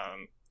know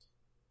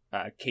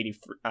Katie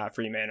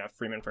Freeman of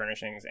Freeman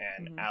Furnishings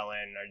and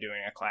Ellen are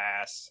doing a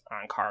class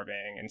on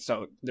carving, and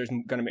so there's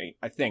going to be,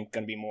 I think,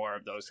 more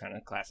of those kind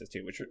of classes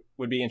too, which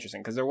would be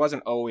interesting, because there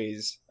wasn't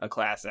always a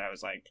class that I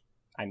was like,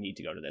 I need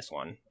to go to this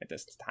one at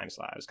this time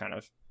slot. I was kind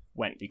of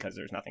went because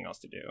there's nothing else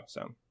to do.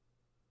 So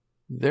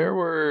there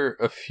were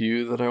a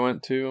few that I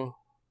went to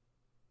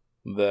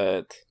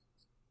that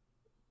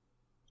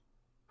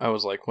I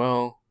was like,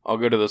 well, I'll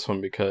go to this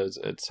one because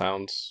it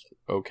sounds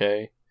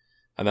okay.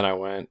 And then I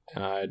went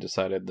and I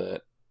decided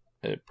that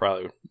it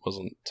probably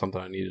wasn't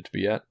something I needed to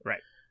be at. Right.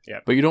 Yeah.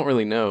 But you don't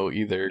really know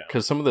either,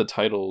 because some of the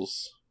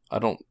titles, I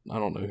don't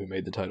know who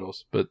made the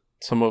titles, but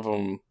some of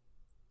them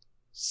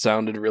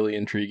sounded really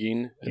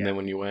intriguing. And then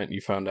when you went,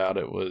 you found out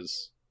it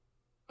was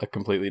a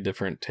completely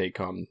different take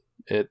on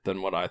it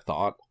than what I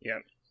thought. Yeah.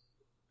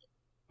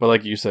 But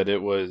like you said,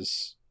 it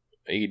was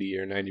 80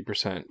 or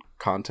 90%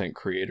 content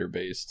creator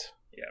based.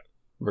 Yeah.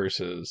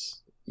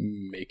 Versus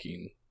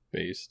making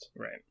based.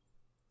 Right.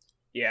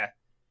 Yeah.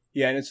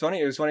 Yeah, and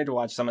it was funny to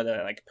watch some of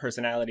the like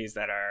personalities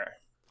that are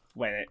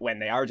when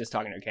they are just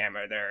talking to a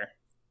camera, they're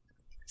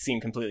seem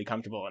completely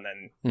comfortable, and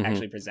then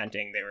actually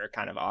presenting they were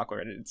kind of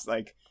awkward. It's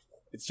like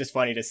it's just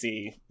funny to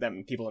see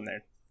people in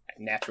their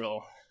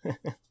natural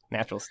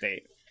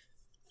state.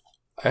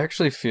 I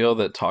actually feel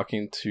that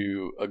talking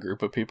to a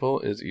group of people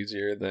is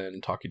easier than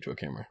talking to a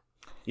camera.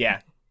 Yeah.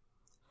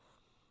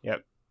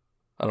 Yep.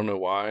 I don't know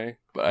why,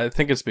 but I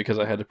think it's because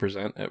I had to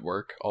present at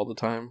work all the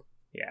time.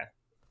 Yeah.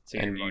 So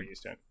you're more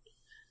used to it.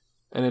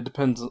 And it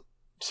depends.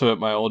 So at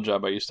my old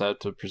job, I used to have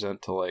to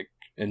present to like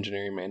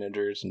engineering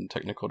managers and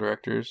technical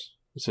directors.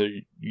 So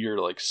you're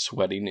like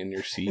sweating in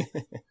your seat.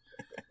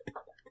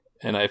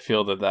 And I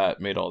feel that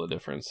made all the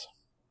difference.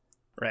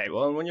 Right.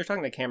 Well, and when you're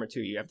talking to the camera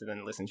too, you have to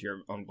then listen to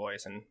your own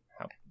voice and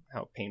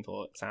how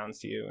painful it sounds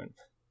to you.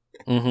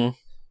 And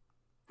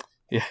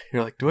yeah,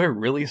 you're like, do I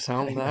really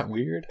sound that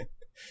weird?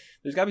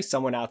 There's got to be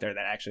someone out there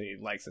that actually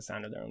likes the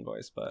sound of their own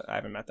voice, but I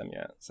haven't met them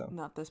yet. So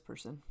not this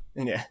person.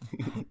 Yeah.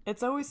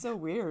 It's always so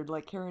weird,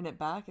 like hearing it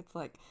back. It's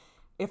like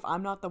if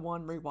I'm not the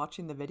one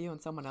rewatching the video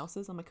and someone else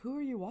is, I'm like, who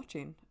are you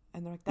watching?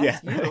 And they're like,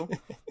 that's you.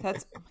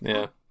 That's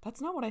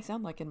that's not what I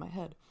sound like in my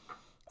head.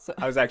 So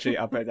I was actually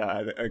up at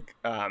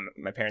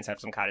my parents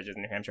have some cottages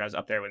in New Hampshire. I was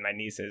up there with my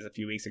nieces a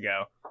few weeks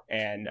ago,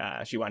 and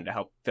she wanted to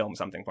help film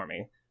something for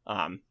me.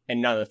 And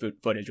none of the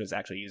footage was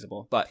actually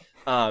usable,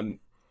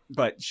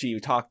 but she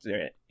talked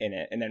in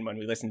it, and then when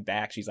we listened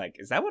back, she's like,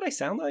 "Is that what I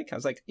sound like?" I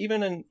was like,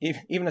 "Even a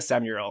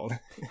 7-year-old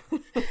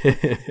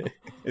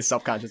is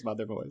self-conscious about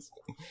their voice."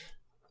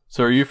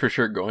 So, are you for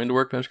sure going to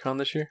WorkbenchCon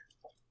this year?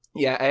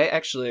 Yeah, I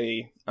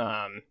actually,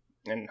 and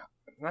I'm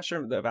not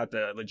sure about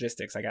the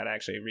logistics. I got to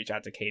actually reach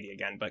out to Katie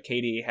again, but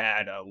Katie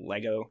had a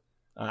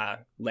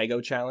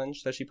Lego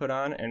challenge that she put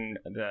on, and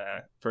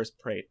the first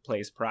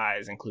place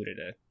prize included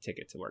a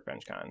ticket to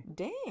WorkbenchCon.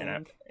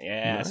 Dang.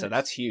 Nice. So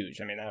that's huge.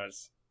 I mean, that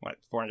was what,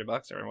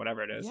 $400 or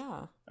whatever it is.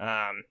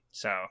 Yeah.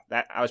 So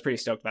that I was pretty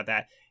stoked about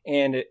that,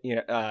 and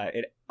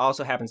it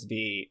also happens to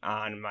be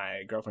on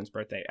my girlfriend's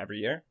birthday every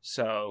year.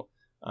 So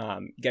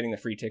getting the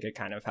free ticket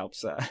kind of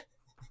helps.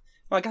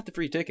 Well, I got the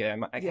free ticket.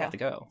 I have to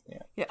go.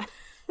 Yeah.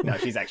 No,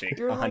 she's actually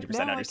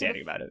 100%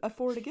 understanding about it.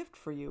 Afford a gift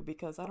for you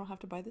because I don't have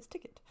to buy this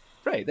ticket.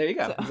 Right, there you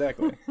go. So.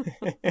 Exactly.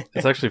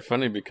 It's actually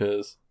funny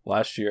because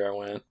last year I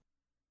went,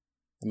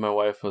 and my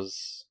wife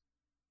was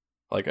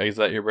like, "Is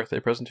that your birthday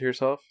present to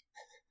yourself?"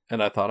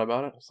 And I thought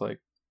about it. I was like,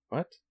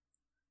 "What?"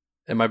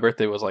 And my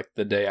birthday was like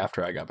the day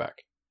after I got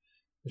back.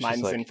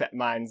 Mine's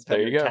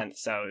February 10th,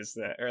 so is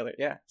the early.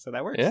 Yeah, so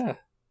that works. Yeah.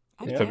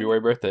 February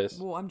birthdays.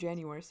 Well, I'm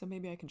January, so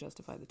maybe I can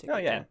justify the ticket. Oh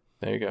yeah, too.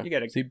 There you go. You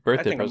get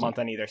birthday present. A month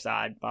on either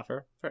side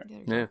buffer.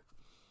 Yeah.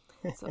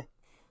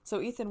 So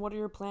Ethan, what are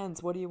your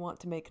plans? What do you want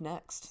to make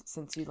next?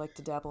 Since you like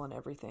to dabble in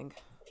everything.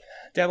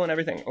 Dabble in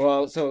everything.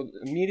 Well, so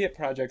immediate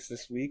projects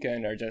this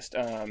weekend are just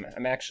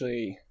I'm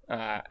actually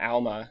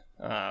Alma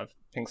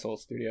Pink Soul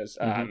Studios.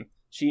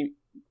 She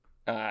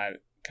kind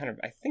of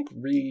I think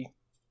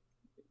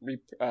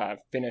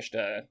finished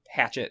a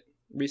hatchet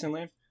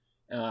recently.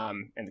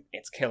 And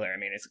it's killer. I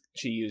mean,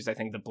 she used, I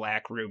think, the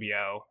black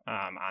Rubio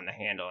on the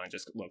handle, and it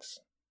just looks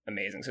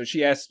amazing. So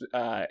she asked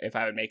if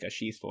I would make a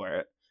sheath for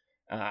it.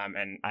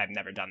 and I've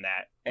never done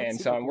that. That's And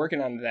so super I'm cool.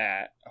 working on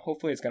that.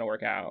 Hopefully it's going to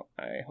work out.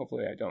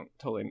 Hopefully I don't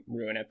totally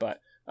ruin it.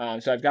 But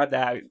so I've got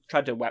that. I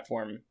tried to wet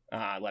form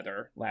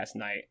leather last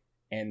night,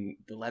 and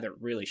the leather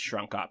really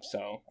shrunk up.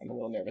 So I'm a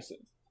little nervous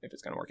if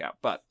it's going to work out.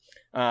 But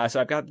so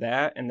I've got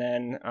that. And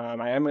then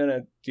I am going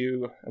to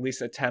do, at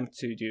least attempt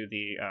to do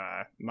the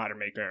Modern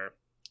Maker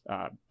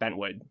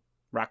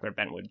Rockler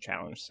Bentwood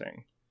challenge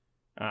thing.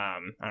 I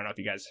don't know if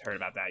you guys heard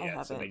about that I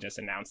yet. So haven't. they just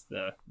announced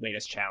the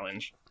latest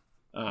challenge.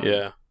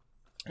 Yeah.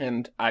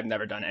 And I've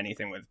never done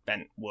anything with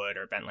bent wood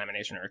or bent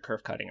lamination or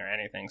kerf cutting or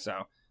anything.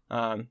 So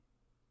I'm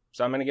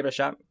going to give it a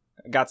shot.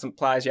 Got some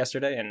plies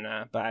yesterday,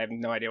 but I have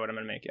no idea what I'm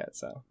going to make yet.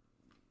 So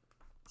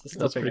still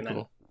That's pretty figuring that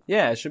cool. out.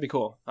 Yeah, it should be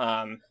cool.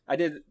 I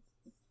did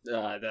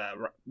the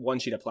one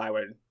sheet of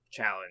plywood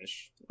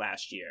challenge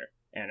last year,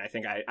 and I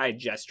think I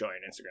just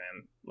joined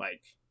Instagram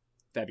like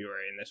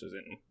February, and this was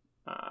in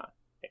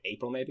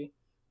April, maybe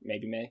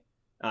May.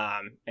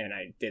 And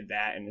I did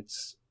that, and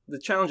the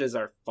challenges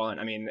are fun.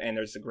 I mean, and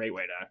there's a great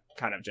way to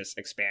kind of just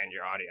expand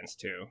your audience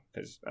too,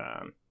 because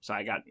so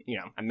I got,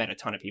 I met a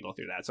ton of people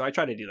through that. So I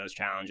try to do those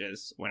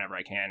challenges whenever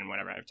I can and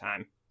whenever I have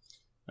time.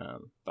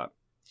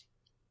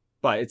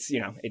 But it's,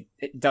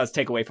 it does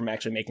take away from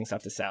actually making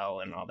stuff to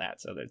sell and all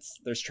that. So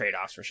there's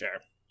trade-offs for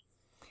sure.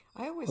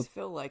 I always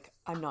feel like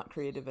I'm not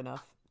creative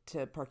enough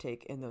to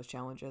partake in those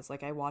challenges.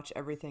 Like I watch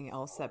everything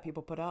else that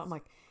people put out. I'm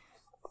like,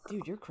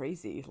 dude, you're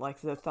crazy.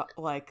 Like the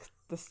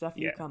stuff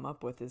you Yeah. come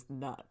up with is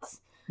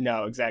nuts.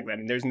 No, exactly. I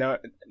mean, there's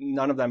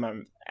none of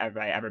them have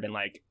I ever been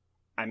like,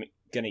 I'm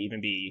going to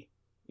even be,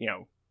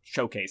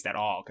 showcased at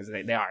all, because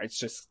they are. It's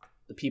just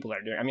the people that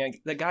are doing. I mean,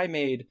 the guy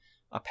made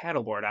a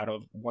paddleboard out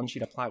of one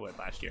sheet of plywood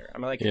last year.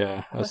 I'm like,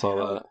 Yeah, how I the saw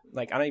hell? that.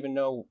 Like, I didn't even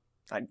know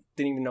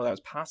that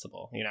was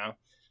possible,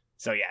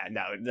 So yeah,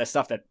 no, the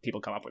stuff that people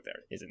come up with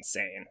there is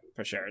insane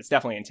for sure. It's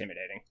definitely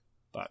intimidating.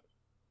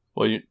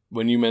 Well,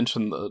 when you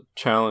mentioned the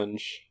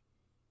challenge,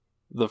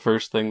 the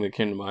first thing that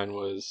came to mind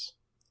was,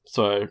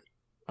 so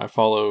I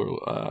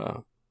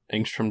follow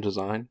Engstrom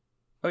Design,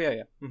 Oh yeah,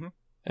 yeah. Mm-hmm.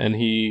 and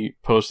he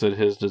posted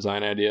his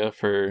design idea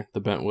for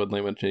the Bentwood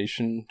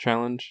lamination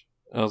challenge.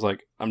 I was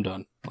like, I'm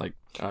done. Like,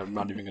 I'm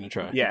not even going to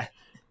try. Yeah,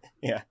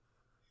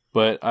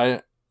 But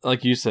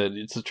like you said,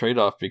 it's a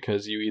trade-off,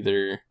 because you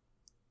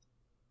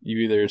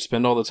either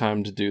spend all the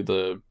time to do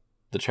the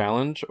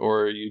challenge,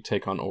 or you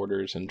take on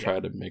orders and try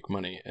to make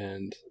money.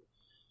 And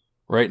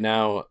right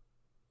now,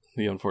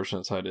 the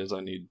unfortunate side is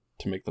I need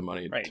to make the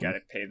money. right. You got to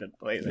pay the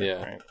laser.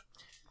 Yeah. Right?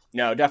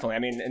 No, definitely. I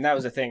mean, and that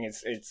was the thing.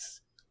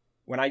 It's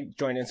when I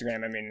joined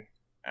Instagram. I mean,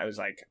 I was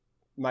like,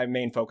 my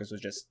main focus was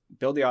just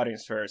build the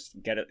audience first,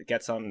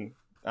 get some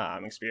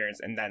experience,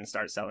 and then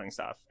start selling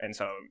stuff. And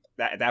so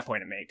at that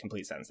point, it made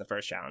complete sense. The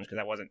first challenge,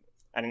 because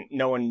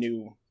no one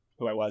knew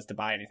who I was to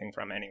buy anything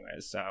from,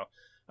 anyways. So,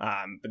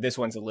 but this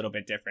one's a little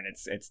bit different.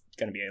 It's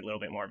going to be a little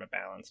bit more of a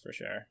balance for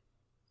sure.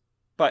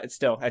 But it's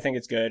still, I think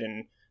it's good.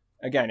 And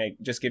again,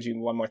 it just gives you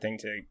one more thing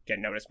to get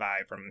noticed by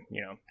from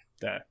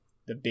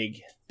the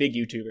big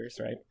YouTubers,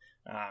 right?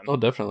 Oh,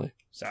 definitely.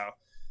 So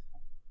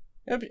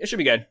it should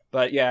be good.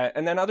 But yeah,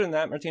 and then other than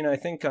that, Martina, I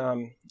think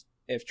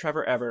if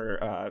Trevor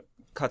ever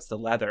cuts the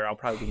leather, I'll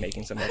probably be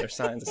making some other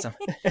signs or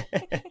something.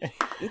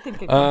 Ethan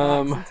can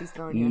come back since he's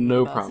throwing you under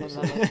no the bus.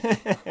 I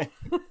love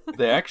it.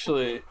 They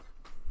actually,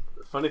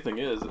 the funny thing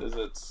is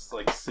it's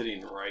like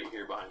sitting right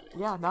here behind me.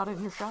 Yeah, not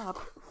in your shop.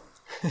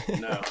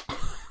 No.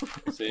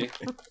 See?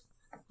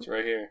 It's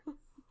right here.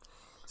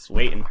 Just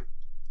waiting.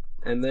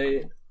 And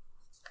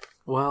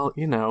well,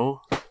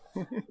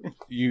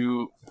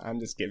 you I'm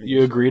just giving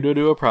you agree to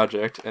do a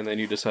project, and then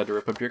you decide to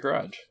rip up your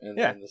garage, and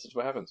Yeah. then this is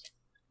what happens.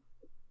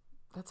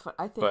 That's what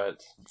I think.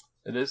 But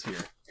it is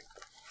here,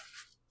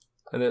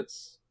 and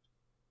it's.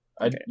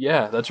 Okay.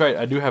 Yeah, that's right.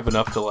 I do have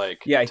enough to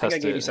like. Yeah, I test think I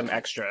gave it you some and-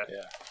 extra,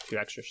 Yeah, 2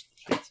 extra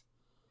sheets.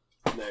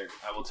 there.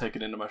 I will take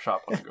it into my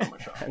shop when I go to my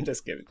shop. I'm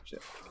just giving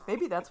shit.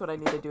 Maybe that's what I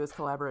need to do is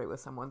collaborate with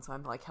someone, so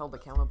I'm like held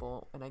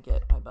accountable and I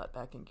get my butt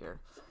back in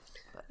gear.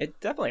 It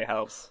definitely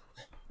helps.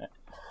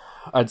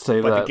 I'd say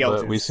But the that, guilt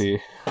but we is- see.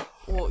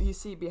 Well, you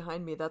see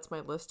behind me, that's my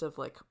list of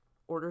like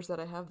orders that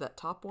I have. That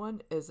top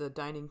one is a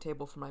dining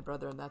table for my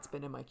brother, and that's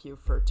been in my queue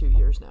for 2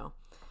 years now.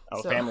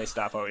 Oh, So- family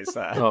stuff always.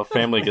 Oh,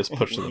 family gets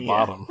pushed to the Yeah.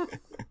 bottom.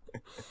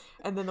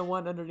 And then the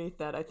one underneath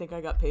that, I think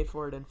I got paid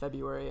for it in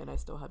February, and I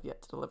still have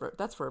yet to deliver it.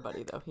 That's for a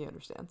buddy, though. He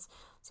understands.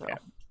 So Yeah.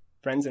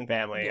 Friends and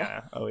family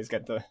Yeah. always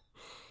get the.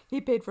 he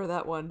paid for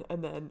that one,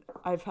 and then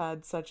I've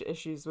had such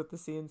issues with the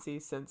CNC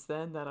since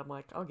then that I'm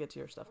like, I'll get to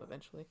your stuff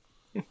eventually.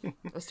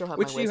 I still have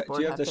Which my waste board.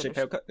 do you have the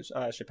half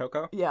finished.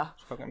 Shipoko? Yeah,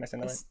 Shipoko, am I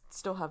saying I that right?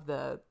 still have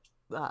the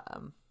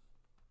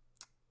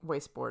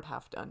waste board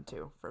half done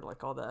too for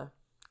like all the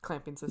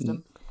clamping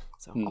system.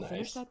 So I'll finish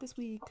Nice. that this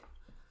week.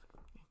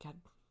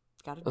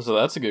 Got So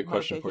that's a good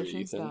question for you,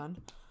 vacation's Ethan. done.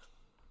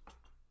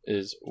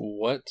 Is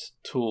what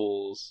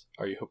tools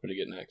are you hoping to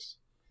get next?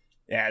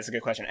 Yeah, it's a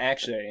good question.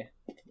 Actually,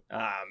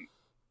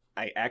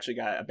 I actually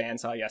got a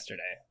bandsaw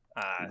yesterday,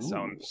 so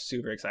I'm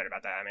super excited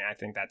about that. I mean, I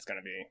think that's going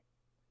to be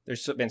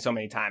there's been so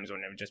many times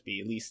when it would just be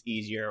at least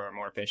easier or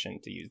more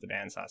efficient to use the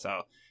bandsaw.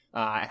 So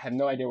I have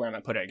no idea where I'm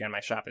gonna put it. Again, my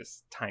shop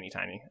is tiny.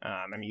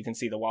 I mean, you can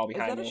see the wall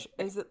behind me.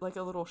 Is it like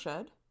a little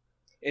shed?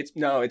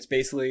 It's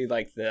basically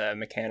like the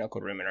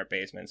mechanical room in our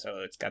basement. So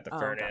it's got the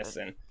furnace,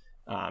 and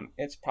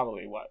it's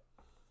probably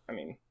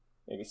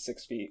maybe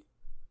 6 feet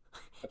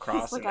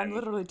across. It's like I'm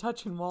literally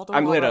touching wall to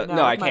I'm wall right now.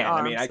 No, I with my can't.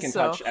 arms, I mean, I can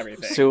touch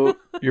everything. So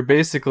you're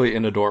basically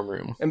in a dorm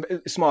room.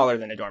 Smaller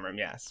than a dorm room,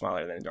 yeah,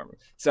 smaller than a dorm room.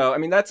 So I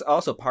mean, that's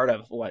also part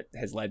of what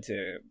has led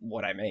to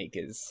what I make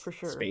is For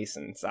sure. space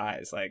and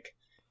size. Like,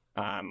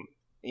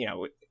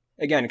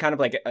 again, kind of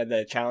like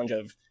the challenge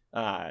of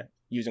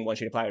using one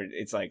sheet of plywood.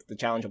 It's like the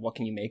challenge of what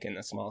can you make in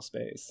a small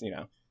space,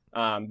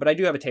 But I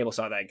do have a table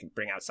saw that I can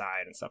bring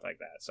outside and stuff like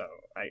that, so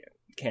I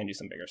can do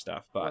some bigger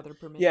stuff. But weather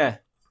permitting.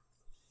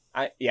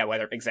 yeah,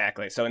 weather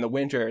exactly. So in the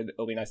winter,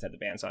 it'll be nice to have the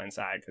bandsaw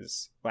inside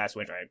because last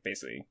winter I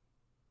basically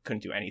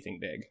couldn't do anything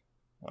big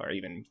or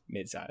even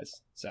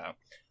mid-size. So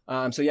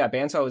yeah,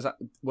 bandsaw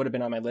would have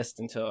been on my list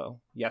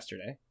until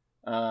yesterday.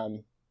 I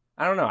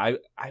don't know. I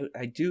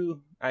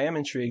am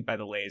intrigued by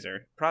the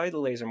laser. Probably the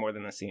laser more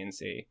than the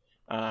CNC.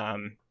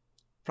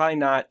 Probably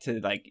not to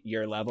like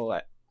your level,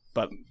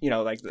 but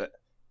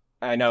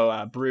I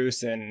know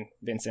Bruce and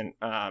Vincent.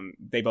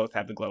 They both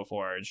have the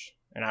Glowforge,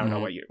 and I don't know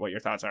what your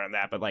thoughts are on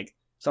that, but like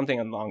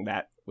something along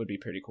that would be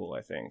pretty cool,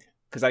 I think,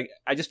 because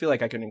I just feel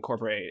like I could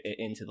incorporate it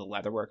into the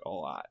leatherwork a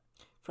lot.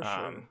 For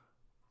sure.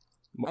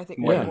 I think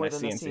more more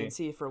than the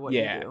CNC for what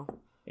you do.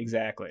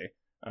 Exactly.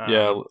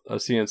 Yeah, a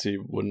CNC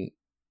wouldn't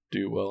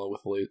do well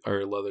with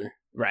leather.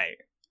 Right.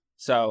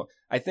 So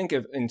I think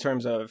in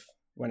terms of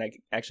when I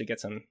actually get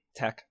some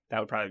tech, that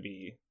would probably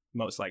be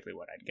most likely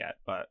what I'd get,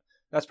 but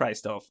that's probably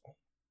still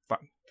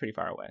pretty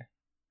far away.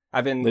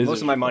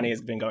 Most of my money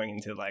has been going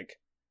into like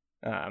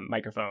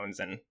microphones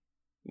and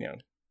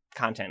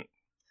content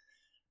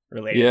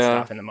related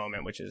stuff in the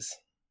moment, which is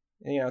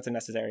it's a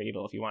necessary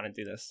evil if you want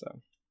to do this.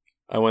 So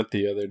I went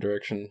the other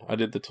direction. I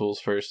did the tools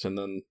first, and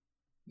then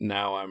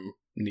now I'm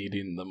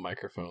needing the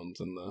microphones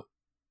and the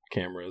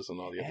cameras and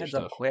all the other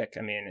stuff. It adds up quick.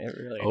 I mean, it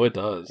really. Oh, it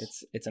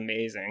does. It's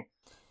amazing.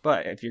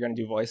 But if you're going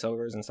to do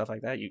voiceovers and stuff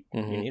like that, you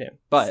need it.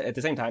 But at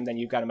the same time, then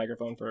you've got a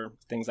microphone for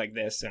things like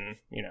this, and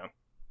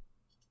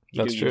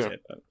that's true. Use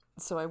it. But...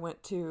 So I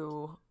went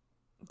to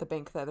the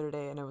bank the other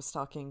day, and I was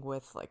talking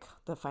with like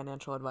the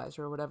financial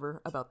advisor or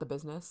whatever about the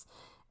business,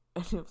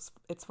 and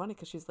it's funny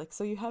because she's like,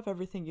 "So you have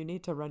everything you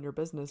need to run your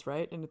business,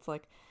 right?" And it's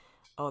like,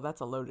 "Oh,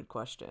 that's a loaded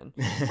question."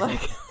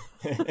 Like,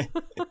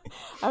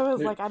 I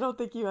was like, "I don't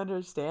think you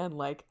understand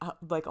like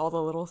all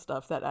the little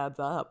stuff that adds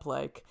up."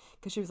 Like,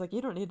 because she was like,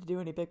 "You don't need to do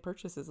any big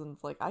purchases," and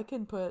it's like I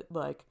can put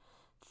like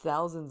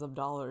thousands of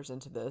dollars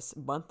into this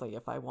monthly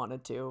if I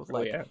wanted to.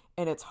 Like,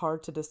 and it's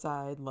hard to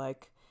decide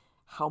like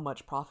how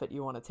much profit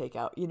you want to take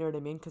out, you know what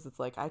I mean? Because it's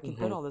like I can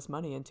put all this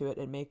money into it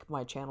and make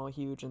my channel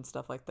huge and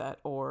stuff like that,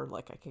 or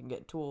like I can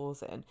get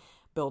tools and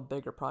build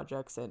bigger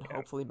projects and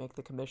hopefully make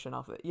the commission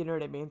off of it, you know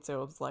what I mean?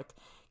 So it's like,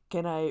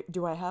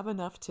 do I have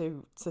enough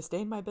to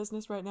sustain my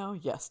business right now?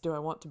 Yes. Do I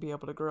want to be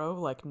able to grow?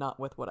 Like, not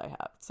with what I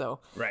have. So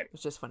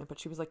it's just funny. But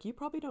she was like, you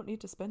probably don't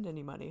need to spend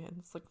any money, and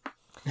it's like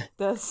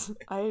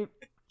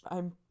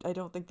I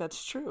don't think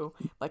that's true.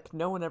 Like,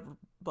 no one ever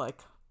like,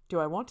 do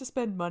I want to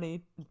spend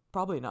money?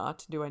 Probably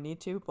not. Do I need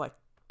to? Like,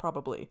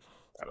 probably.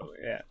 Probably,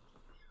 yeah.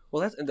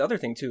 Well, that's the other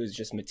thing too is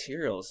just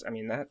materials. I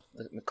mean,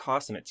 the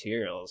cost of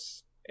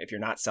materials, if you're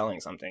not selling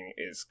something,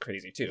 is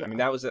crazy too. Yeah. I mean,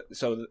 that was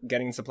so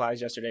getting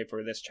supplies yesterday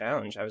for this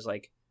challenge. I was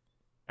like,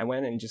 I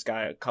went and just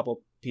got a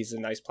couple pieces of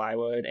nice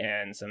plywood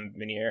and some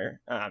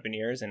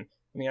veneers, and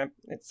I mean,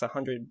 it's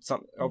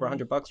over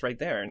 $100 right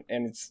there,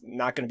 and it's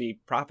not going to be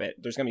profit.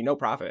 There's going to be no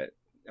profit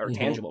or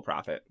tangible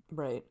profit,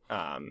 right?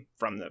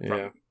 From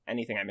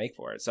anything I make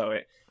for it. So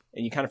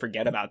and you kind of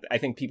forget about I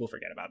think people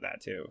forget about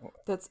that too.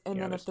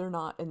 Then if they're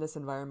not in this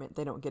environment,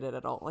 they don't get it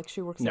at all. Like,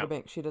 she works at a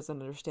bank, she doesn't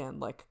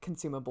understand like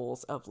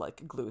consumables of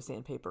like glue,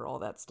 sandpaper, all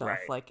that stuff.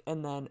 Right. Like,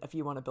 and then if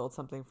you want to build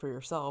something for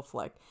yourself,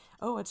 like,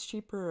 oh, it's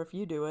cheaper if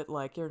you do it,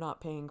 like you're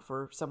not paying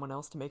for someone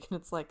else to make it. And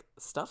it's like,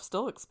 stuff's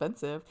still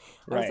expensive.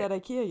 I was at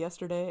IKEA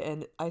yesterday,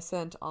 and I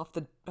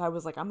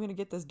was like, I'm gonna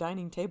get this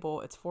dining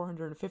table, it's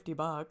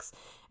 $450,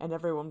 and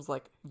everyone was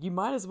like, you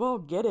might as well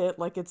get it,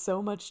 like it's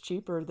so much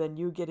cheaper than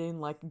you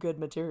getting like good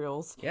materials.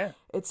 Yeah,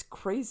 it's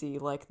crazy.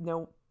 Like,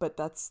 no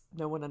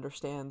one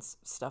understands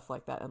stuff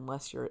like that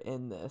unless you're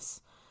in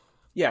this.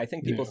 Yeah, I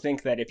think people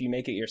think that if you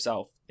make it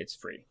yourself, it's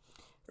free,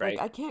 right?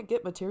 Like, I can't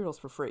get materials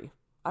for free.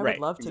 I would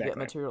love to get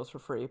materials for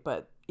free,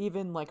 but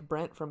even like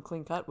Brent from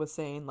Clean Cut was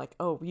saying like,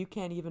 oh, you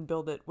can't even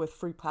build it with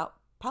free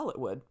pallet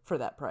wood for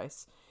that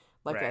price,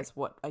 like that's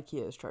what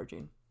IKEA is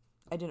charging.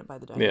 I didn't buy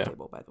the dining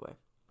table, by the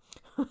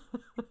way.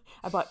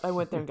 I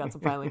went there and got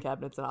some filing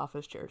cabinets and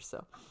office chairs.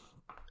 So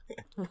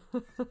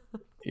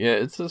yeah,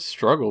 it's a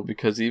struggle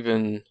because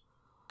even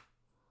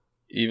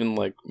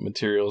like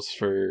materials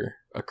for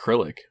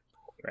acrylic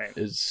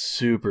is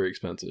super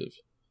expensive.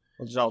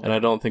 And I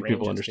don't think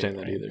people understand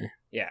that either.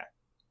 Yeah.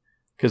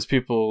 Because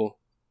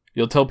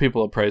you'll tell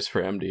people a price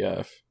for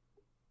MDF,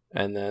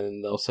 and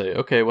then they'll say,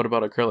 okay, what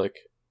about acrylic?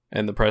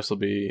 and the price will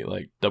be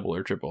like double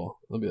or triple.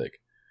 They'll be like,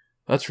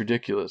 "That's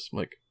ridiculous." I'm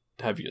like,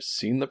 "Have you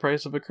seen the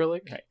price of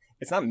acrylic?" Right.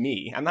 It's not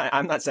me. I'm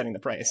not setting the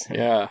price.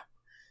 Yeah,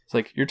 it's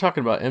like you're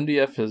talking about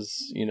MDF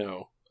is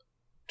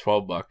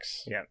 $12.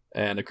 Yeah.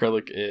 And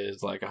acrylic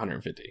is like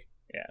 $150.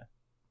 Yeah.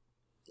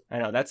 I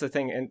know, that's the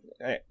thing, and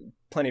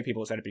plenty of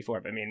people have said it before,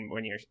 but I mean,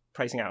 when you're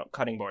pricing out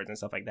cutting boards and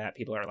stuff like that,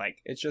 people are like,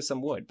 it's just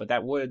some wood. But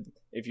that wood,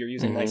 if you're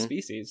using nice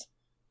species,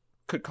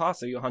 could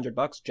cost you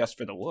 $100 just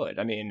for the wood.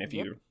 I mean, if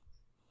you...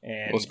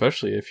 And, well,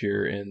 especially if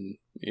you're in,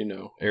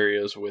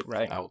 areas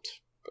without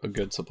a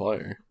good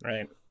supplier.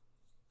 Right.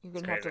 You're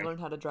going to have to learn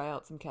how to dry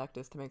out some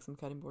cactus to make some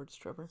cutting boards,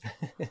 Trevor.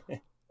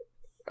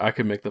 I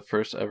could make the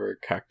first ever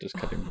cactus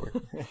cutting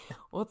board.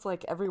 Well, it's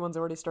like everyone's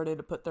already started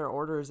to put their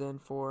orders in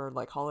for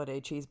like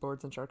holiday cheese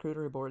boards and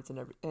charcuterie boards,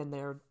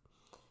 and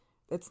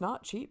it's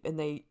not cheap.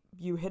 And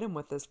you hit them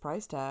with this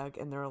price tag,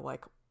 and they're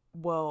like,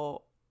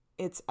 "Well,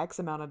 it's X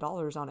amount of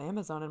dollars on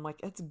Amazon." And I'm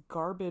like, "It's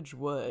garbage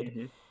wood."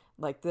 Mm-hmm.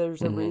 Like,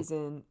 there's a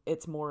reason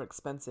it's more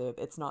expensive.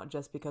 It's not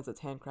just because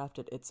it's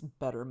handcrafted. It's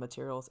better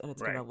materials, and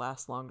it's going to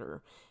last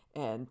longer.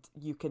 And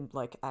you can,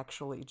 like,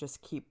 actually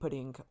just keep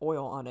putting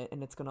oil on it,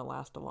 and it's going to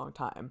last a long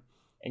time.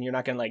 And you're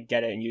not going to, like,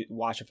 get it and you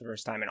wash it for the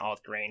first time, and all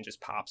the grain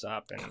just pops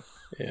up, and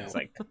it's,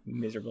 like,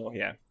 miserable.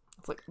 Yeah.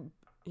 It's like,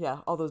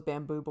 all those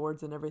bamboo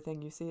boards and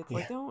everything you see. It's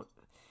like, don't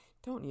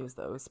use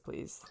those,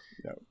 please.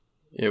 No.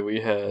 Yeah, we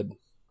had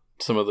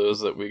some of those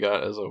that we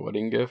got as a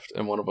wedding gift,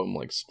 and one of them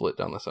like split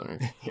down the center.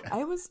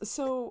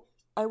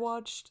 I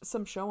watched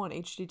some show on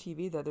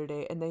HGTV the other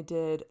day, and they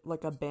did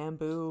like a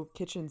bamboo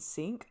kitchen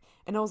sink,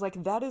 and I was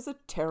like, that is a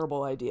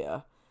terrible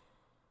idea.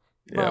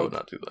 Yeah, I would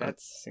not do that.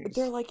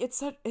 They're like, it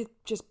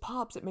just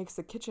pops, it makes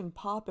the kitchen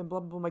pop and blah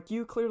blah blah. I'm like,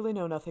 you clearly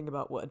know nothing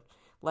about wood,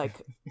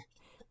 like,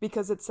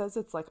 because it says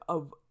it's like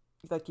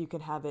you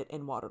can have it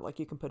in water, like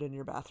you can put it in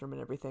your bathroom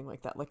and everything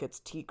like that, like it's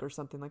teak or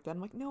something like that.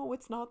 I'm like, no,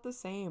 it's not the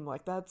same.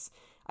 Like,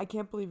 I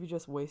can't believe you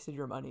just wasted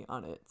your money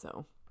on it.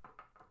 So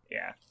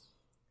yeah,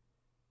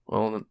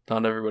 well,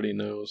 not everybody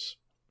knows.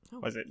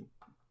 Was it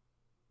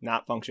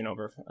not function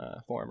over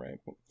form, right?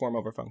 Form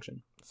over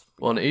function.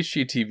 Well, and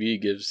HGTV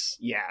gives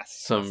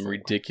some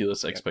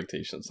ridiculous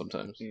expectations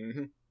sometimes.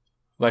 Mm-hmm.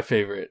 My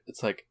favorite,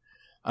 it's like,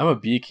 I'm a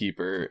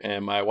beekeeper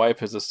and my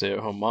wife is a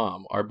stay-at-home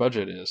mom. Our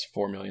budget is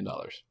 $4 million.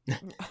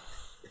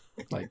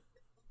 Like,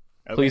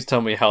 please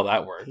tell me how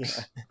that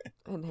works.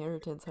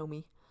 Inheritance,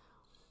 homie.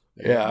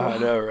 Yeah, I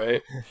know,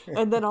 right?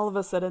 And then all of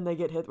a sudden they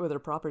get hit with their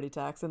property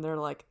tax, and they're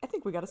like, I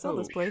think we got to sell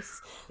this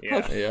place.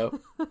 Yeah.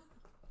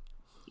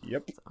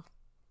 Yep. So,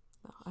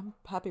 no, I'm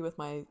happy with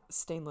my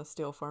stainless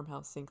steel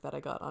farmhouse sink that I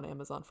got on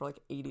Amazon for like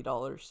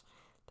 $80.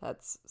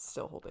 That's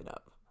still holding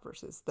up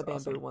versus the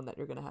bamboo one that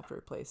you're going to have to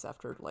replace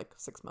after like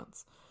 6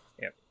 months.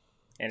 Yep.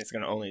 And it's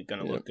only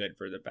going to look good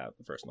for about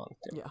the first month.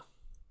 Too. Yeah.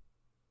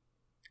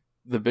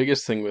 The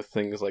biggest thing with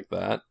things like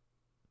that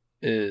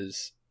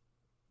is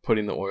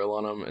putting the oil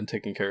on them and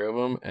taking care of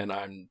them, and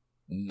I'm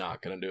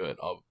not going to do it.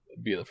 I'll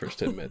be the first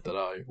to admit that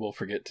I will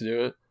forget to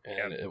do it,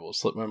 and it will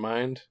slip my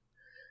mind.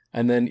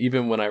 And then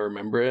even when I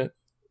remember it,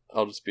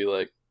 I'll just be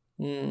like,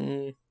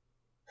 I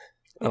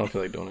don't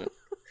feel like doing it.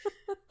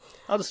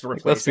 I'll just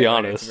replace Let's be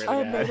honest. Really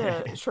I made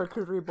a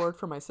charcuterie board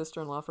for my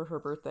sister-in-law for her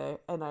birthday,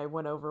 and I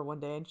went over one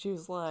day, and she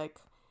was like,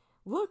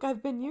 look,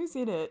 I've been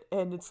using it,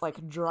 and it's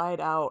like dried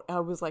out. I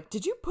was like,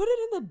 did you put it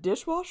in the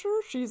dishwasher?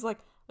 She's like,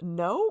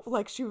 no.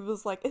 Like, she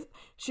was like,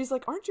 she's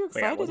like, aren't you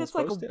excited? It's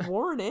like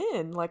worn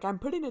in. Like, I'm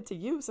putting it to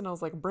use. And I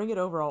was like, bring it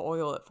over, I'll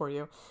oil it for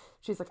you.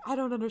 She's like, I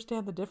don't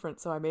understand the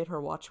difference. So I made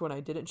her watch when I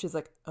did it, and she's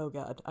like, oh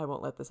god, I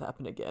won't let this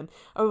happen again.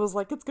 I was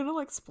like, it's gonna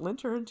like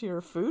splinter into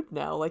your food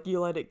now, like you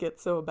let it get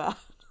so bad.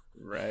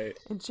 Right.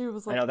 And she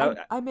was like,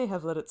 I may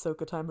have let it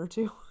soak a time or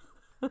two.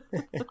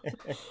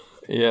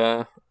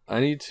 Yeah, I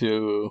need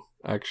to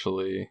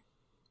actually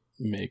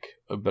make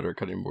a better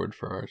cutting board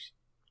for ours.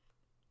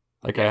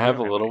 Like, I have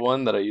a little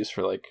one that I use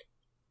for like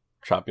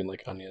chopping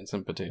like onions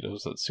and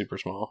potatoes that's super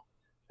small,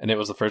 and it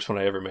was the first one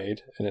I ever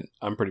made, and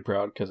I'm pretty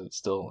proud because it's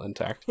still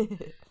intact.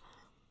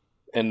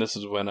 And this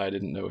is when I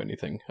didn't know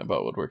anything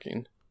about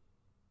woodworking,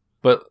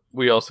 but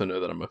we also know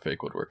that I'm a fake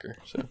woodworker.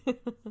 So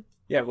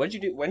yeah, what did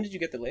you do? When did you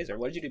get the laser?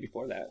 What did you do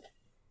before that?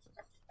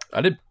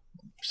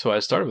 So I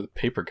started with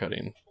paper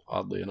cutting,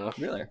 oddly enough.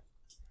 Really?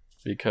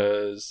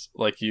 Because,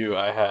 like you,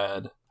 I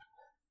had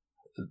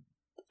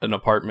an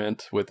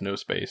apartment with no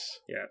space.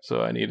 Yeah.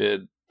 So I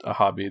needed a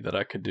hobby that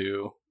I could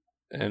do,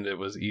 and it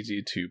was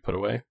easy to put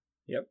away.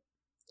 Yep.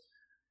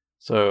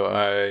 So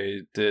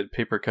I did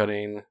paper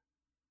cutting,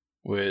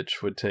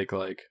 which would take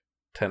like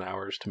 10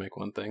 hours to make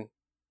one thing.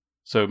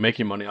 So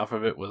making money off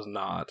of it was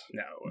not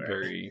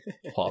very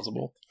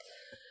plausible.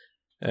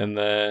 And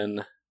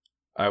then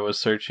I was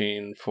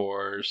searching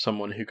for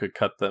someone who could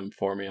cut them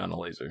for me on a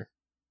laser.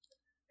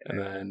 And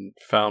then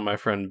found my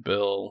friend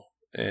Bill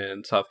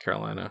in South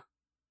Carolina.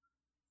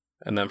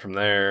 And then from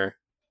there,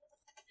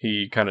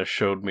 he kind of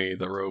showed me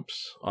the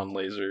ropes on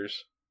lasers.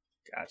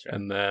 Gotcha.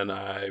 And then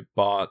I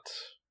bought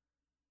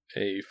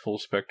a full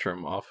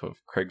spectrum off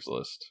of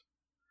Craigslist.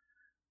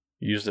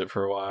 Used it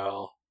for a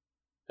while.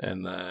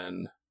 And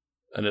then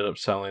ended up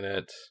selling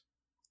it,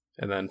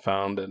 and then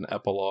found an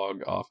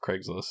Epilogue off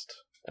Craigslist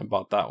and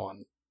bought that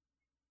one.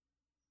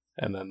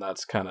 And then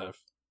that's kind of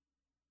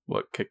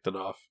what kicked it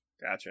off.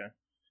 Gotcha.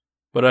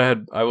 But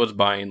I was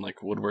buying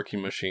like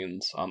woodworking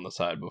machines on the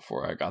side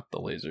before I got the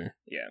laser.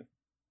 Yeah.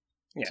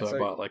 Yeah. So I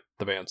bought like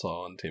the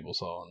bandsaw and table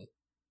saw and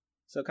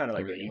so kind of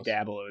like everything you else.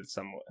 dabble with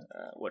some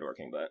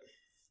woodworking, but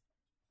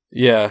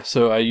yeah.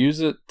 So I use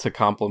it to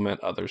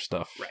complement other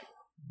stuff, right.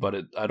 But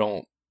I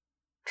don't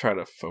try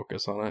to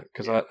focus on it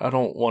because I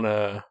don't want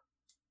to.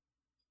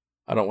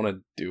 I don't want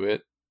to do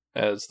it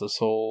as the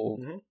sole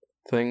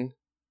thing.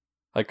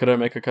 Like, could I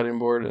make a cutting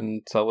board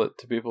and sell it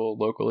to people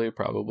locally?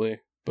 Probably,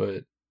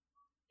 but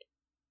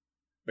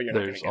you're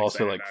there's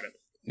also like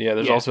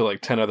there's also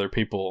like 10 other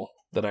people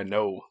that I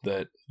know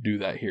that do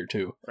that here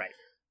too. Right.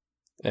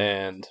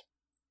 And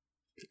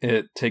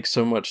it takes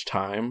so much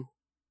time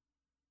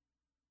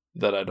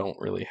that I don't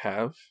really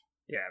have.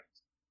 Yeah.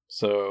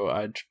 So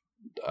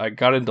I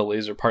got into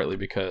laser partly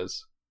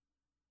because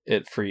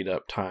it freed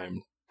up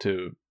time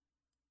to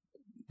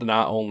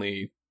not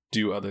only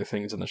do other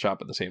things in the shop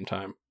at the same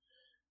time,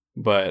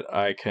 but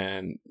I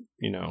can,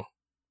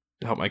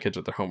 help my kids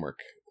with their homework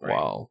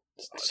while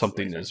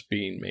something is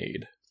being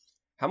made.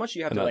 How much do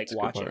you have to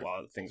watch it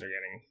while things are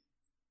getting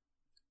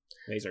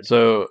lasered?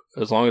 So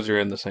as long as you're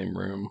in the same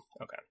room,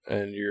 okay,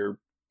 and you're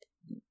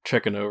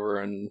checking over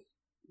and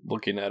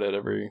looking at it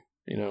every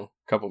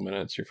couple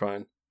minutes, you're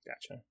fine.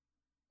 Gotcha.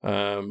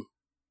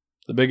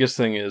 The biggest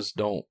thing is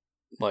don't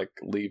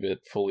leave it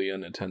fully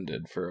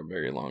unattended for a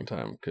very long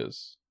time,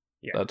 because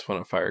that's when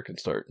a fire can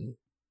start and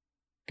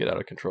get out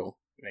of control.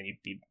 And then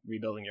you'd be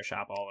rebuilding your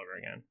shop all over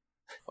again.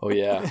 Oh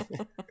yeah.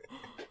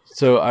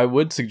 So I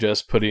would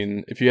suggest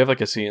if you have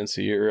like a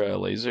CNC or a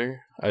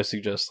laser, I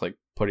suggest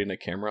putting a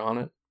camera on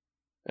it,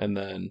 and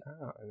then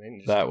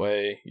that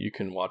way you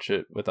can watch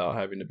it without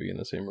having to be in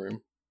the same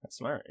room. That's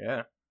smart.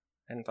 Yeah,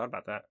 I hadn't thought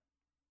about that.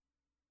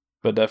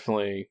 But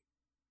definitely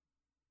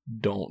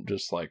don't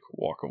just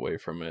walk away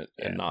from it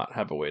and not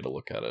have a way to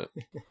look at it.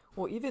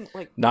 Well, even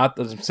not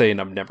that I'm saying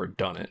I've never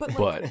done it,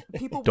 but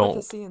people don't.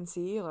 With the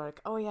CNC are like,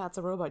 oh yeah, it's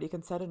a robot, you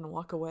can set it and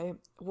walk away.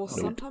 Well,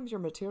 sometimes your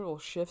material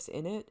shifts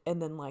in it,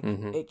 and then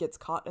it gets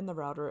caught in the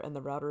router, and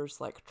the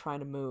router's trying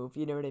to move.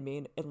 You know what I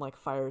mean? And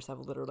fires have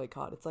literally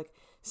caught. It's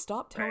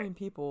stop telling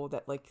people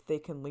that they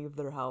can leave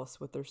their house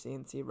with their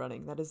CNC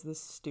running. That is the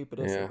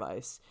stupidest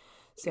advice.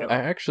 So I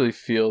actually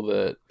feel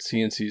that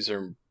CNCs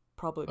are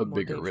probably a more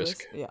bigger dangerous.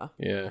 risk.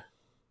 Yeah.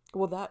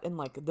 Well, that and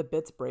the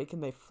bits break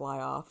and they fly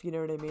off. You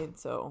know what I mean?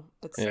 So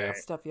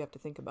it's stuff you have to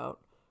think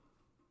about.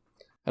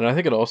 And I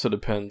think it also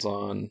depends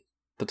on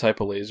the type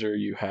of laser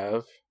you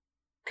have,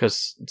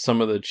 because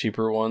some of the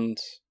cheaper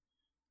ones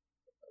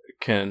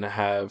can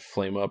have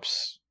flame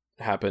ups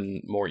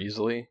happen more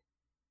easily,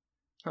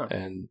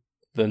 and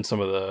then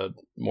some of the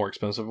more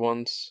expensive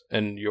ones,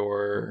 and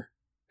your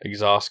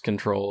exhaust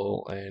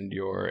control and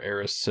your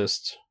air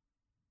assist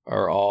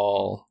are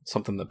all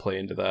something that play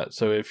into that.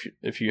 So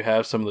if you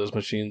have some of those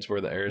machines where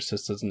the air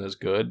assist isn't as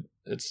good,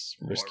 it's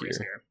riskier.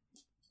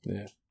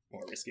 Yeah.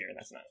 More riskier.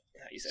 That's not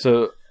how you said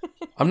so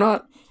it. I'm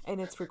not.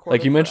 And it's recorded.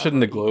 Like you mentioned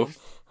the glow.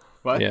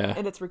 What? Yeah.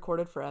 And it's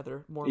recorded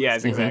forever. More.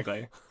 Yes,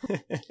 exactly.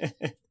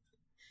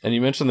 And you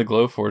mentioned the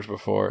Glowforge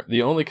before.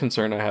 The only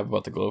concern I have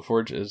about the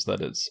Glowforge is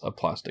that it's a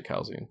plastic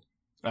housing.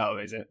 Oh,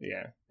 is it?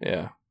 Yeah.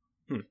 Yeah.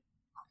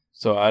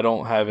 So I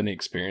don't have any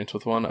experience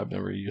with one. I've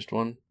never used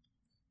one.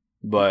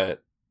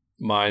 But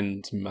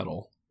mine's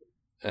metal,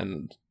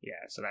 and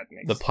so that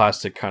makes the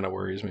plastic kind of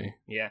worries me.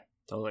 Yeah,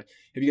 totally.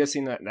 Have you guys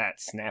seen that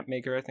Snap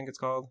Maker? I think it's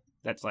called.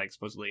 That's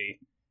supposedly.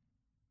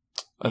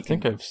 I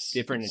think I've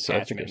different attachments.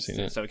 I think I've seen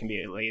it. So it can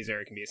be a laser,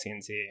 it can be a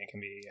CNC, it can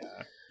be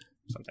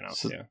something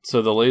else too.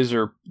 So the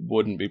laser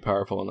wouldn't be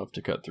powerful enough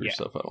to cut through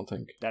stuff. I don't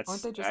think.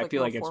 Aren't they just I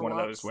feel like it's 4 one of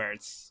watts? those where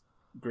it's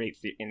great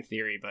in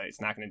theory, but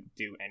it's not going to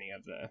do any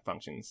of the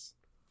functions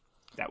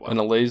that well. And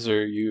a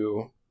laser,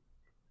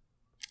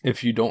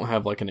 if you don't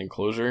have an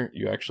enclosure,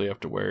 you actually have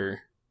to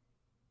wear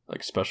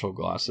special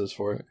glasses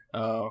for it.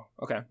 Oh,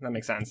 okay, that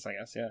makes sense. I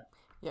guess, yeah.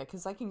 Yeah,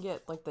 because I can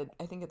get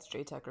I think it's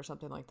JTech or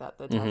something like that.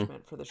 The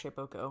attachment for the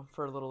Shapeoko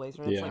for a little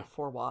laser, and it's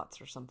 4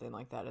 watts or something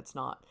like that. It's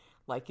not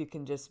you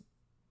can just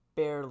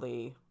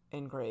barely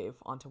engrave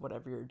onto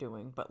whatever you're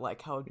doing, but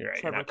how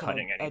Trevor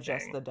can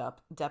adjust the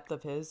depth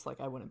of his,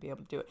 I wouldn't be able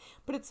to do it.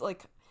 But it's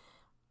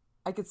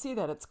I could see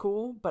that it's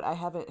cool, but I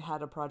haven't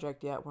had a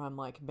project yet where I'm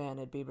man,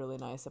 it'd be really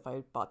nice if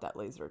I bought that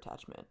laser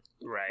attachment.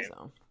 Right.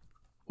 So.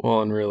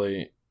 Well, and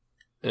really,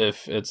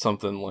 if it's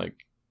something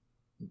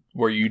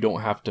where you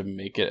don't have to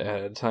make it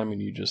ahead of time and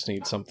you just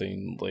need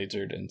something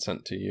lasered and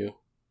sent to you,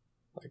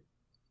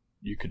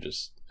 you could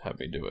just have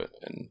me do it,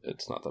 and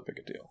it's not that big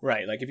a deal.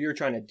 Right. If you were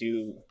trying to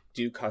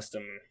do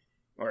custom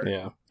or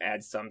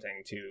add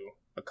something to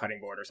a cutting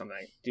board or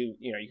something,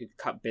 you could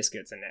cut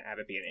biscuits and have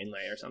it be an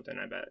inlay or something,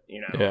 I bet,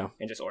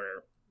 and just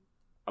order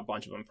a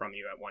bunch of them from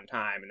you at one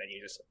time, and then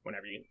you just,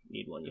 whenever you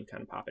need one, you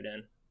kind of pop it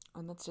in.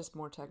 And that's just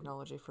more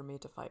technology for me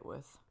to fight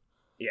with.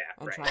 Yeah,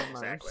 and try and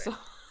learn. Exactly.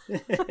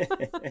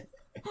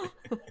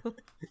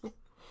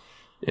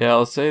 Yeah,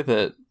 I'll say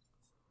that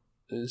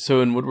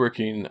So in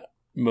woodworking,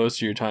 most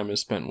of your time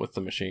is spent with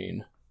the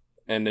machine.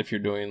 And if you're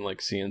doing like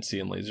CNC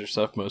and laser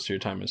stuff, most of your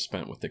time is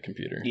spent with the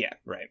computer. Yeah,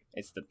 right.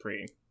 It's the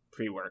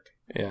pre-work.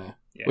 Yeah.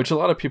 Yeah. Which a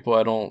lot of people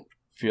I don't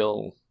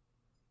feel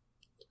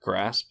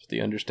grasp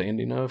the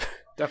understanding of.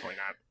 Definitely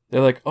not.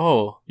 They're like,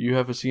 oh, you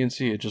have a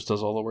CNC, it just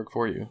does all the work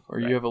for you. Or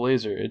Right. you have a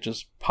laser, it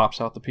just pops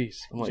out the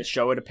piece. I'm like, Just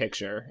show it a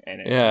picture and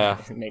it, Yeah.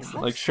 it makes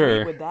How Like, sweet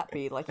sure. would that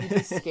be? Like, you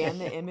just scan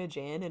the image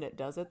in and it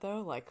does it,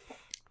 though? Like,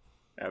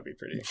 that would be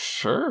pretty.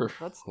 sure.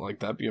 Let's- Like,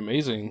 that'd be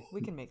amazing.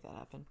 we can make that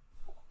happen.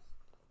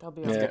 That'll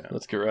be Yeah, our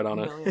let's get right on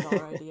it. $1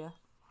 million idea.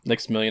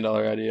 Next $1 million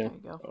idea. There you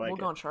go. I like We'll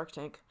go it. on Shark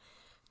Tank.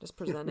 Just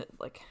present it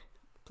like,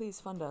 please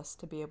fund us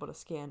to be able to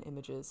scan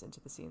images into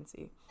the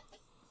CNC.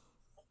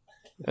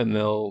 And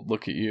they'll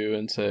look at you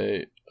and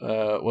say,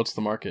 what's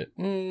the market?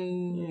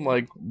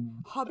 Like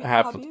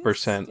half Hobbyists?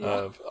 percent Yeah.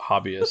 of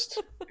hobbyists.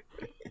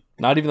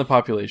 Not even the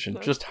population,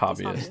 No, just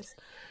hobbyists. hobbyists.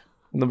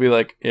 And they'll be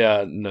like,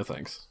 yeah, no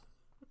thanks.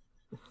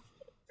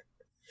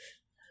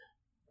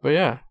 But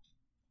yeah.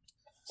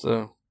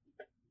 So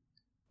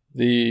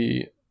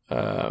the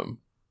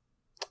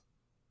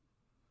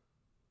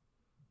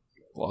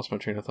lost my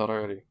train of thought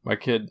already. My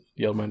kid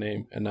yelled my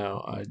name and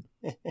now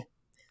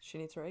She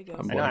needs her egos.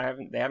 I'm I know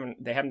blank.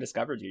 they haven't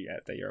discovered you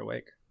yet that you're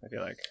awake. I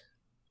feel like.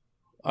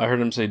 I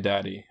heard him say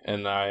daddy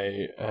and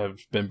I have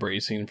been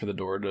bracing for the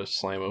door to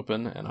slam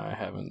open and I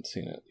haven't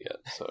seen it yet.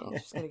 So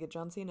Just gotta get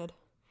John Cena'd.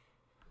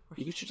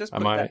 You should just I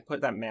might.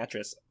 put that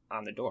mattress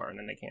on the door and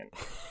then they can't.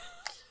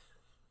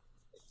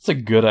 it's a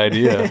good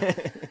idea.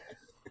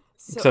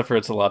 So, Except for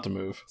it's a lot to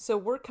move. so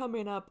we're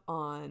coming up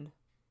on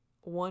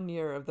 1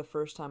 year of the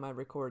first time I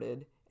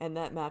recorded, and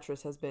that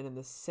mattress has been in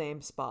the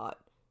same spot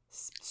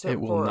so It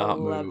will for not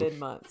 11 move.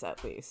 months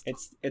at least.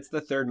 It's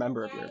the third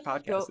member of your Go, podcast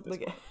at this look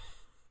point. at,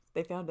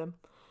 they found him.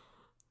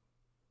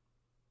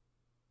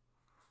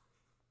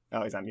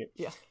 Oh, he's on mute.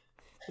 Yeah.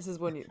 This is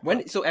when you...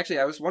 So actually,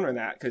 I was wondering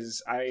that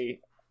because I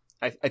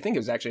think it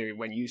was actually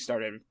when you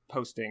started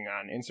posting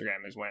on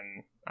Instagram is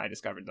when I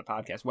discovered the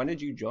podcast. When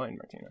did you join,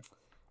 Martina?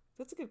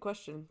 That's a good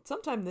question.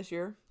 Sometime this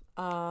year.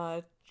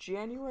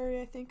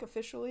 January, I think,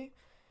 officially.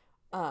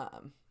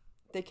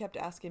 They kept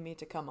asking me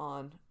to come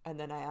on, and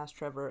then I asked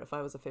Trevor if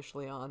I was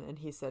officially on, and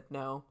he said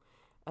no.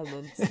 And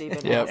then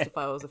Steven Yep. asked if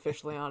I was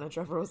officially on, and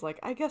Trevor was like,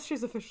 I guess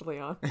she's officially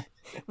on.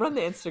 Run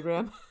the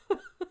Instagram.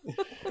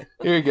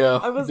 Here you go.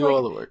 I was Do like,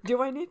 all the work.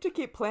 do I need to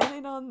keep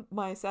planning on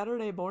my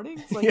Saturday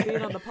mornings, like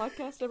being on the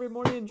podcast every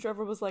morning? And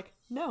Trevor was like,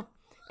 no.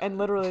 And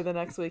literally the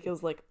next week, he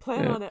was like,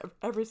 plan on it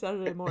every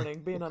Saturday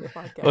morning, being on the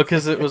podcast. Well,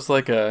 because it was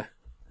like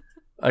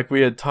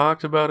we had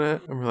talked about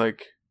it, and we're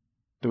like,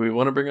 do we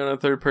want to bring on a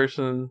third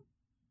person?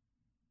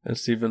 And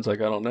Steven's like,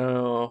 I don't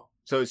know.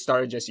 So it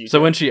started just you. So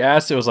when she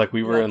asked, it was like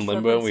we were Yeah, in Trevor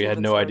limbo and and we had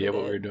Steven no idea started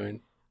what we it. were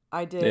doing.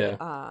 I did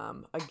Yeah.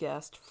 a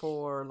guest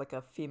for like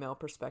a female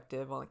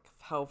perspective on like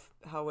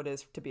how it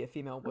is to be a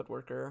female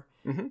woodworker,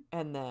 Mhm.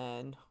 and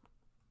then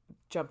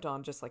jumped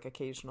on just like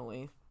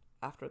occasionally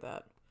after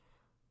that.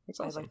 That's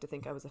I awesome. like to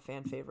think I was a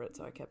fan favorite,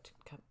 so I kept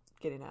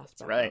getting asked.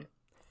 That's back right.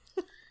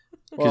 on.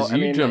 Because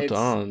you jumped it's-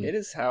 on. It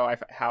is how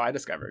I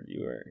discovered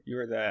you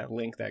were the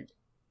link that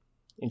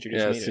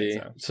introduced Yeah, me to see.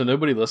 it. So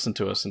nobody listened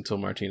to us until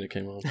Martina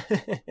came on.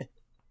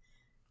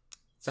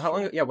 So how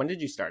long? Yeah, when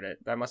did you start it?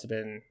 That must have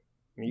been.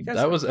 I mean, you guys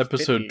That are was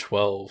episode 50,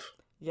 12.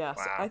 Yeah,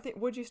 so Wow. I think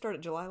would you start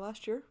at July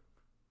last year,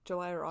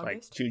 July or like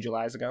August? 2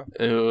 Julys ago.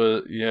 It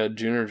was,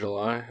 June or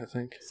July, I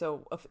think.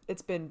 So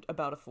it's been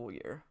about a full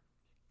year,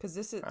 because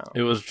this is Wow.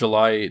 It was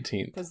July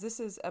 18th.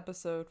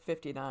 episode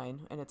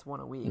 59, and it's one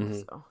a week.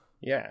 Mhm. So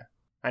Yeah,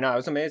 I know. I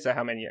was amazed at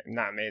how many.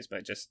 Not amazed,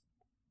 but just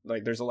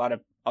like there's a lot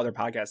of other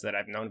podcasts that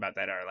I've known about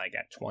that are like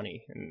at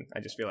 20, and I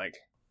just feel like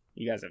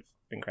you guys have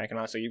been cranking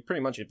on. So you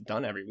pretty much have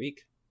done every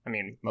week. I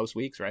mean, most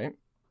weeks, right?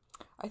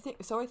 I think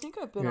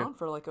I've been Yeah. on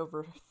for like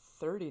over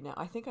 30 now.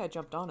 I think I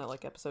jumped on at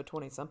like episode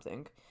 20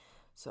 something.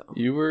 So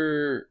You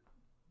were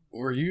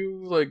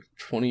you like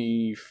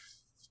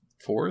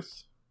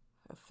 24th?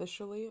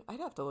 officially, I'd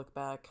have to look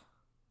back.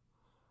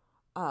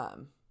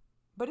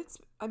 But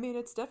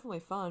it's definitely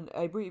fun.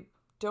 We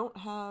don't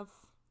have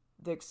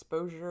the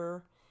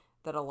exposure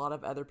that a lot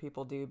of other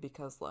people do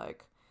because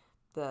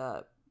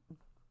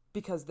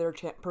their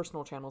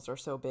personal channels are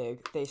so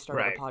big. They start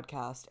Right. a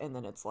podcast and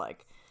then it's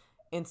like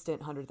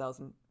instant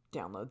 100,000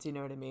 downloads. You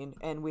know what I mean?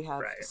 And we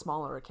have Right.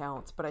 smaller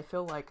accounts, but I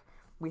feel like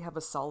we have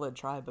a solid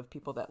tribe of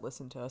people that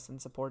listen to us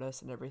and support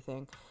us and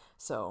everything.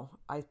 So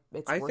I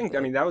worth think. it.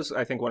 I mean, that was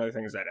one of the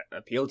things that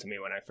appealed to me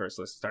when I first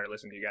started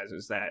listening to you guys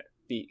was that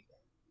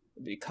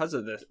because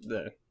of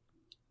the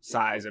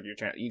size of your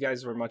channel, you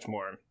guys were much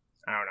more.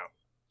 I don't know,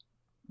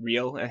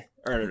 real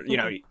or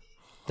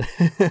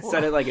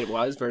said it like it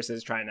was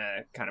versus trying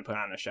to kind of put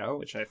on a show,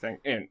 which I think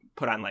and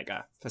put on like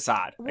a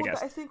facade. Well, I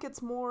guess. I think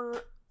it's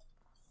more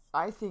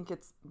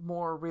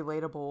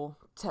relatable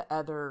to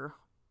other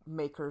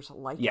makers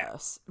like Yeah.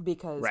 us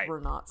because Right. we're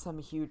not some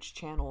huge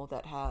channel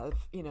that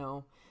have,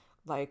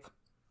 like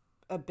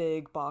a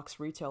big box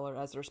retailer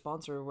as their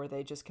sponsor where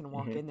they just can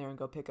walk Mhm. in there and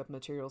go pick up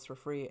materials for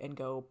free and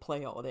go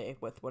play all day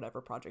with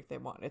whatever project they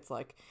want. It's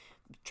like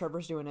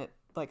Trevor's doing it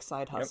like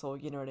side hustle,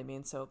 you know what I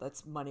mean? So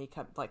that's money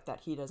like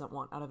that he doesn't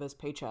want out of his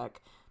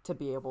paycheck to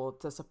be able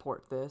to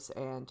support this,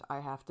 and I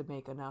have to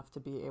make enough to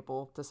be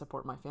able to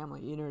support my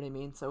family, you know what I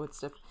mean? So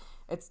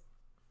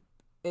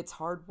it's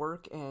hard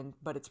work,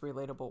 but it's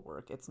relatable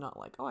work. It's not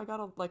like, oh, I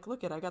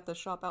got this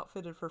shop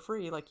outfitted for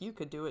free, like you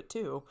could do it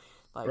too.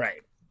 Like,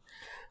 right.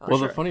 Well,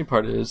 the funny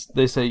part is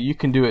they say you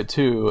can do it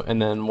too,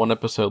 and then one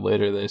episode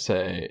later they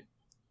say,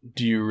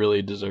 do you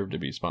really deserve to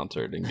be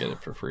sponsored and get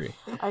it for free?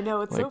 I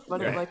know, it's like, so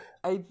funny. Like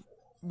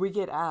we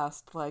get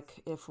asked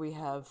like if we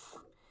have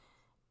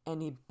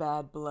any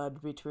bad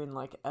blood between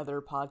like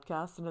other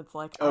podcasts, and it's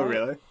like, oh,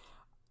 really?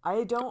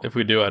 I don't. If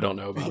we do, I don't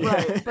know about it.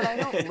 Right, but I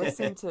don't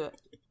listen to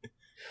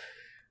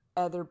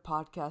other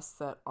podcasts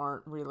that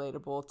aren't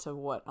relatable to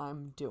what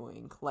I'm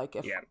doing. Like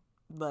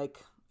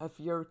if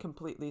you're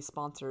completely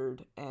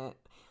sponsored, and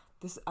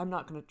this,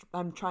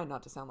 I'm trying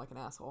not to sound like an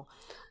asshole.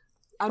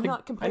 I'm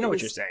not completely. I know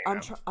what you're saying.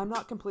 I'm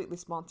not completely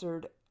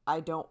sponsored. I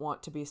don't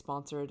want to be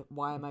sponsored.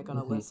 Why am I going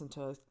to listen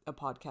to a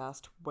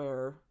podcast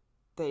where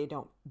they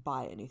don't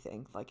buy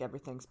anything? Like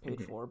everything's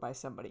paid for by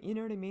somebody. You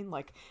know what I mean?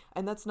 Like,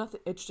 and that's nothing.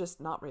 It's just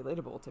not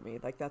relatable to me.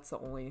 Like that's the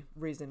only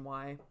reason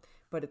why.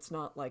 But it's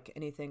not like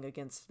anything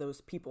against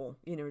those people.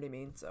 You know what I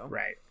mean? So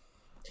right.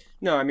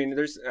 No, I mean,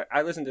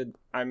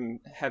 I'm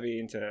heavy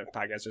into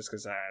podcasts just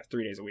because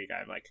 3 days a week I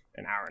have like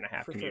an hour and a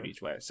half commute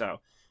each way. So,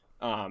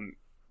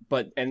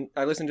 and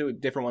I listen to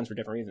different ones for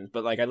different reasons.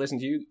 But like I listen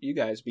to you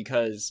guys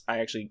because I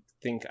actually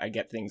think I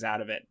get things out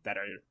of it that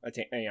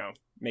are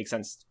make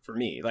sense for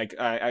me. Like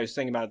I was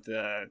thinking about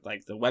the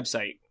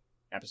website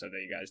episode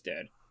that you guys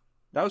did.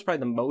 That was probably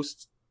the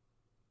most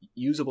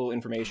usable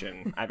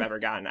information I've ever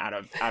gotten out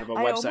of a website.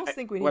 I almost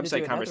think we need to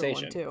do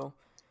conversation another one too.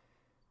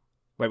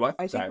 Wait, what?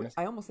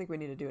 I almost think we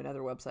need to do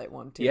another website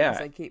one too.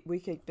 Yeah, we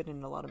keep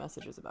getting a lot of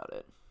messages about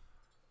it.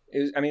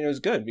 It was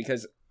good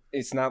because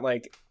it's not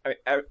like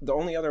the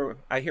only other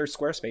I hear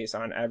Squarespace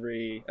on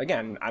every.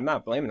 Again, I'm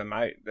not blaming them.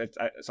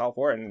 It's all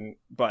for it,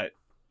 but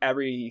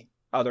every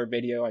other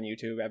video on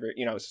YouTube,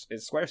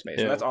 is Squarespace,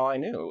 and that's all I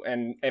knew.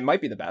 And it might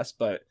be the best,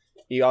 but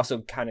you also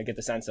kind of get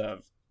the sense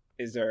of,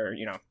 is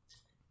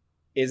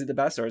it the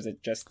best, or is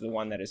it just the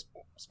one that is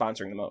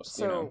sponsoring the most?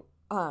 So,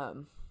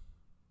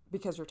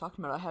 because you're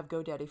talking about it, I have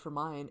GoDaddy for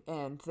mine,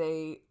 and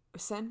they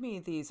send me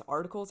these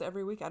articles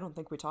every week. I don't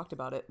think we talked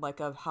about it, like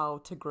of how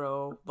to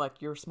grow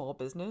like your small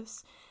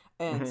business.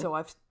 And so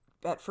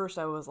at first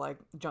I was like,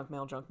 junk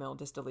mail,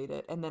 just delete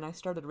it. And then I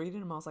started reading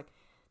them. I was like,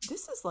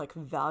 this is like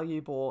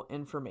valuable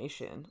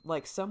information.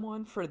 Like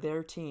someone for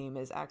their team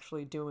is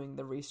actually doing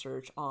the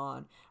research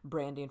on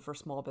branding for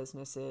small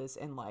businesses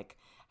and like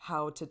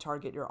how to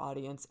target your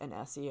audience and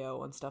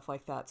SEO and stuff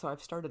like that. So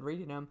I've started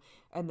reading them,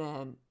 and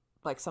then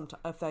like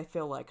if I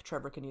feel like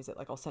Trevor can use it,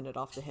 like I'll send it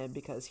off to him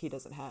because he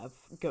doesn't have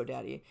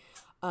GoDaddy.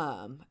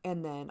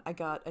 And then I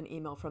got an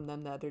email from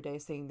them the other day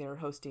saying they're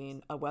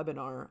hosting a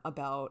webinar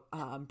about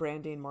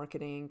branding,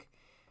 marketing,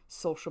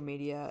 social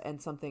media,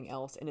 and something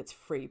else, and it's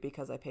free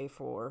because I pay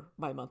for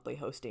my monthly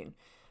hosting.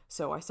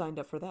 So I signed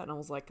up for that, and I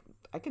was like,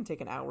 I can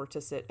take an hour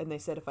to sit. And they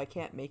said if I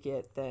can't make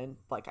it, then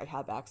like I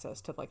have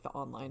access to like the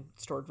online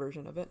stored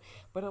version of it.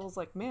 But I was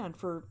like, man,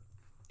 for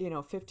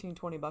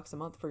 $15-20 a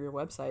month for your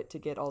website to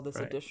get all this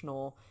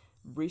additional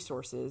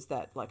resources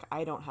that like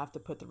I don't have to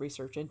put the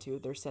research into,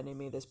 they're sending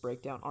me this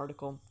breakdown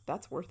article,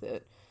 that's worth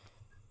it.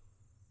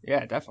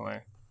 Yeah, definitely.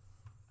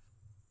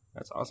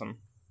 That's awesome.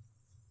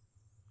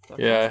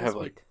 I have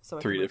like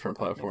 3 different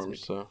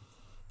platforms, so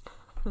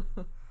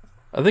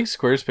I think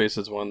Squarespace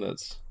is one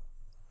that's,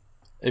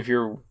 if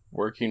you're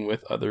working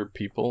with other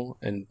people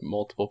and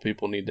multiple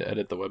people need to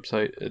edit the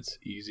website, it's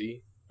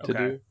easy to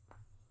do.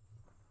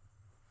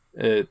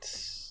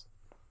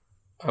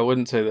 I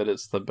wouldn't say that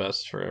it's the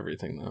best for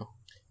everything though.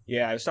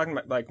 Yeah, I was talking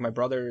about, like, my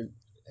brother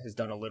has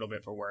done a little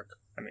bit for work.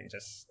 I mean,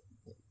 just,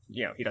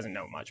 he doesn't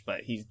know much,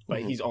 but he's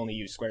only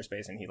used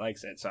Squarespace and he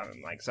likes it. So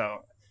I'm like,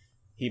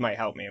 he might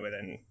help me with it,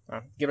 and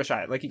give it a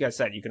shot. Like you guys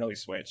said, you can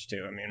always switch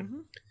too. I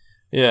mean,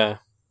 yeah.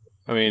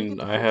 I mean,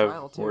 I have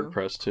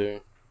WordPress too.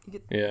 You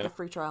get the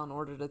free trial in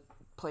order to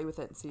play with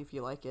it and see if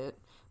you like it.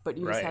 But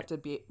you just have to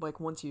be,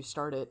 like, once you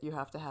start it, you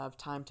have to have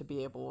time to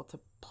be able to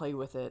play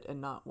with it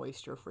and not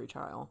waste your free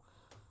trial.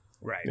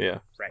 Right. Yeah.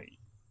 Right.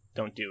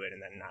 Don't do it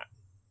and then not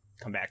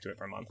come back to it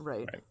for a month.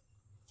 Right.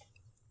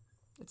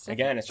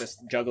 Again, it's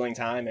just juggling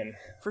time and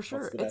for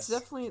sure. It's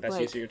definitely best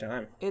like use of your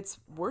time. It's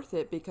worth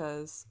it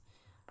because,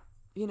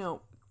 you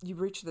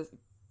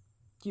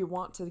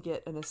want to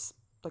get an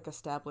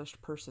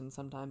established person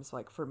sometimes,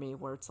 like for me,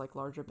 where it's like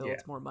larger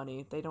builds, more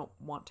money. They don't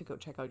want to go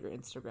check out your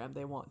Instagram.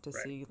 They want to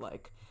see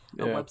like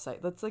a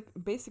website. That's like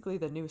basically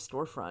the new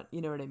storefront.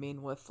 You know what I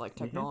mean? With like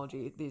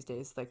technology these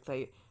days, like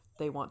they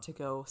want to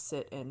go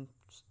sit and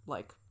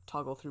like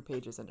toggle through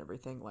pages and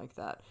everything like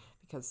that,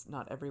 because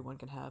not everyone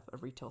can have a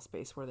retail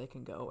space where they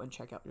can go and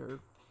check out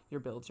your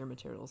builds, your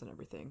materials and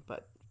everything.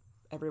 But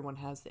everyone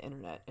has the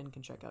internet and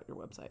can check out your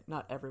website.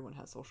 Not everyone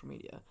has social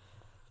media.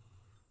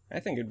 I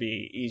think it'd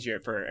be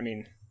easier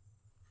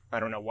I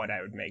don't know what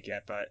I would make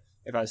yet, but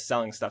if I was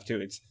selling stuff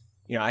too, it's,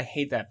 I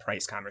hate that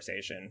price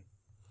conversation.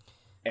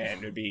 and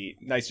it'd be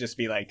nice to just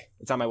be like,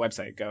 it's on my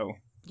website. Go.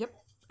 Yep.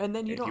 And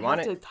then you If don't you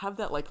want have to have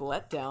that like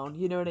letdown.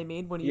 You know what I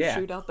mean? When you Yeah.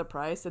 shoot out the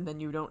price and then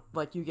you don't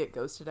like you get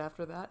ghosted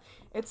after that.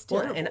 It's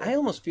Well, terrible. and I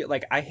almost feel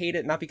like I hate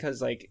it not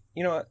because like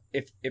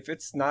if if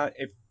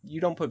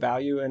you don't put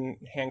value in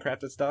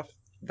handcrafted stuff,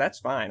 that's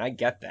fine. I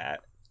get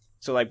that.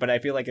 So like, but I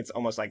feel like it's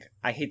almost like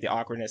I hate the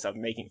awkwardness of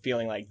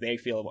feeling like they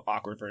feel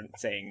awkward for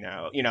saying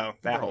no. That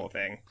Right. whole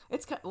thing.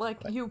 It's kind of like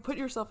you put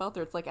yourself out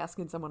there. It's like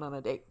asking someone on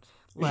a date.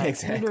 Like,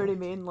 Exactly. You know what I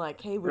mean? Like,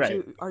 hey,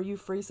 Right. are you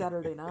free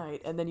Saturday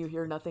night? And then you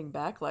hear nothing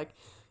back. Like,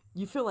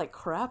 you feel like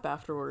crap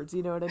afterwards.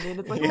 You know what I mean?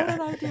 It's like, Yeah.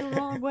 what did I do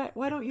wrong?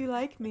 Why don't you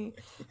like me?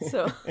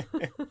 So,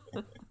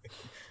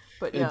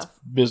 but yeah. It's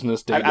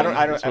business dating.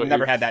 I've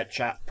never had that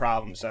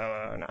problem. So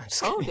no, I'm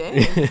just Oh,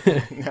 kidding.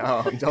 dang.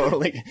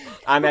 No,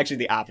 I'm actually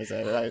the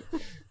opposite. I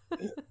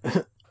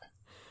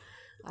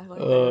like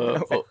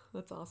that. well,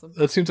 That's awesome.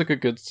 that seems like a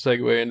good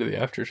segue into the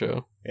after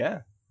show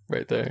Yeah.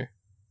 right there.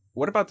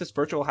 What about this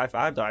virtual high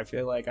five though? I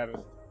feel like I've.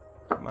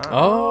 Wow.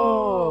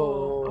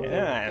 Oh,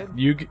 Yeah.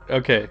 Good.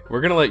 Okay?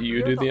 We're gonna let you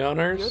You're do the You're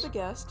honors. the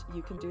guest.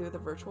 You can do the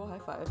virtual high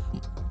five.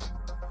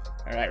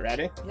 All right,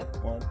 ready? Yep.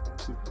 1,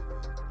 2.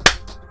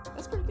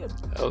 That's pretty good.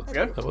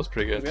 Good? That was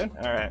pretty Good. good.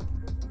 All right.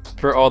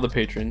 For all the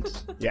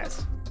patrons.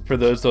 Yes. For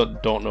those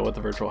that don't know what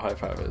the virtual high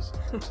five is.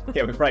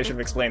 Yeah, we probably should have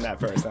explained that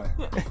first, huh?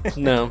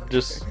 No,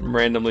 just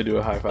randomly do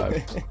a high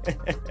five.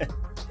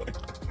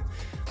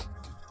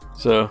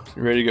 So,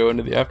 you ready to go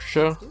into the after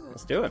show?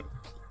 Let's do it.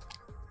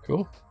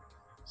 Cool.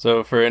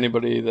 So, for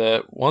anybody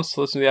that wants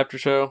to listen to the after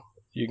show,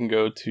 you can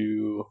go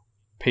to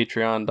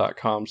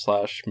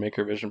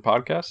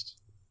patreon.com/MakerVisionPodcast,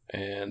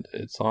 and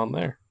it's on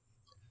there.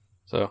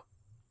 So,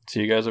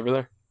 see you guys over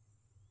there.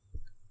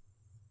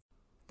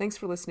 Thanks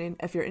for listening.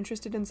 If you're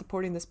interested in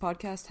supporting this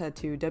podcast, head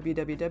to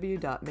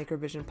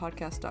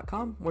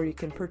www.makervisionpodcast.com where you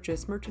can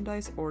purchase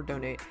merchandise or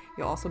donate.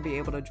 You'll also be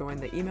able to join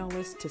the email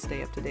list to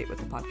stay up to date with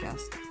the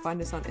podcast.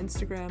 Find us on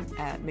Instagram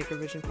at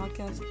MakerVision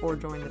Podcast or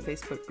join the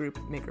Facebook group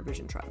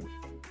MakerVision Tribe.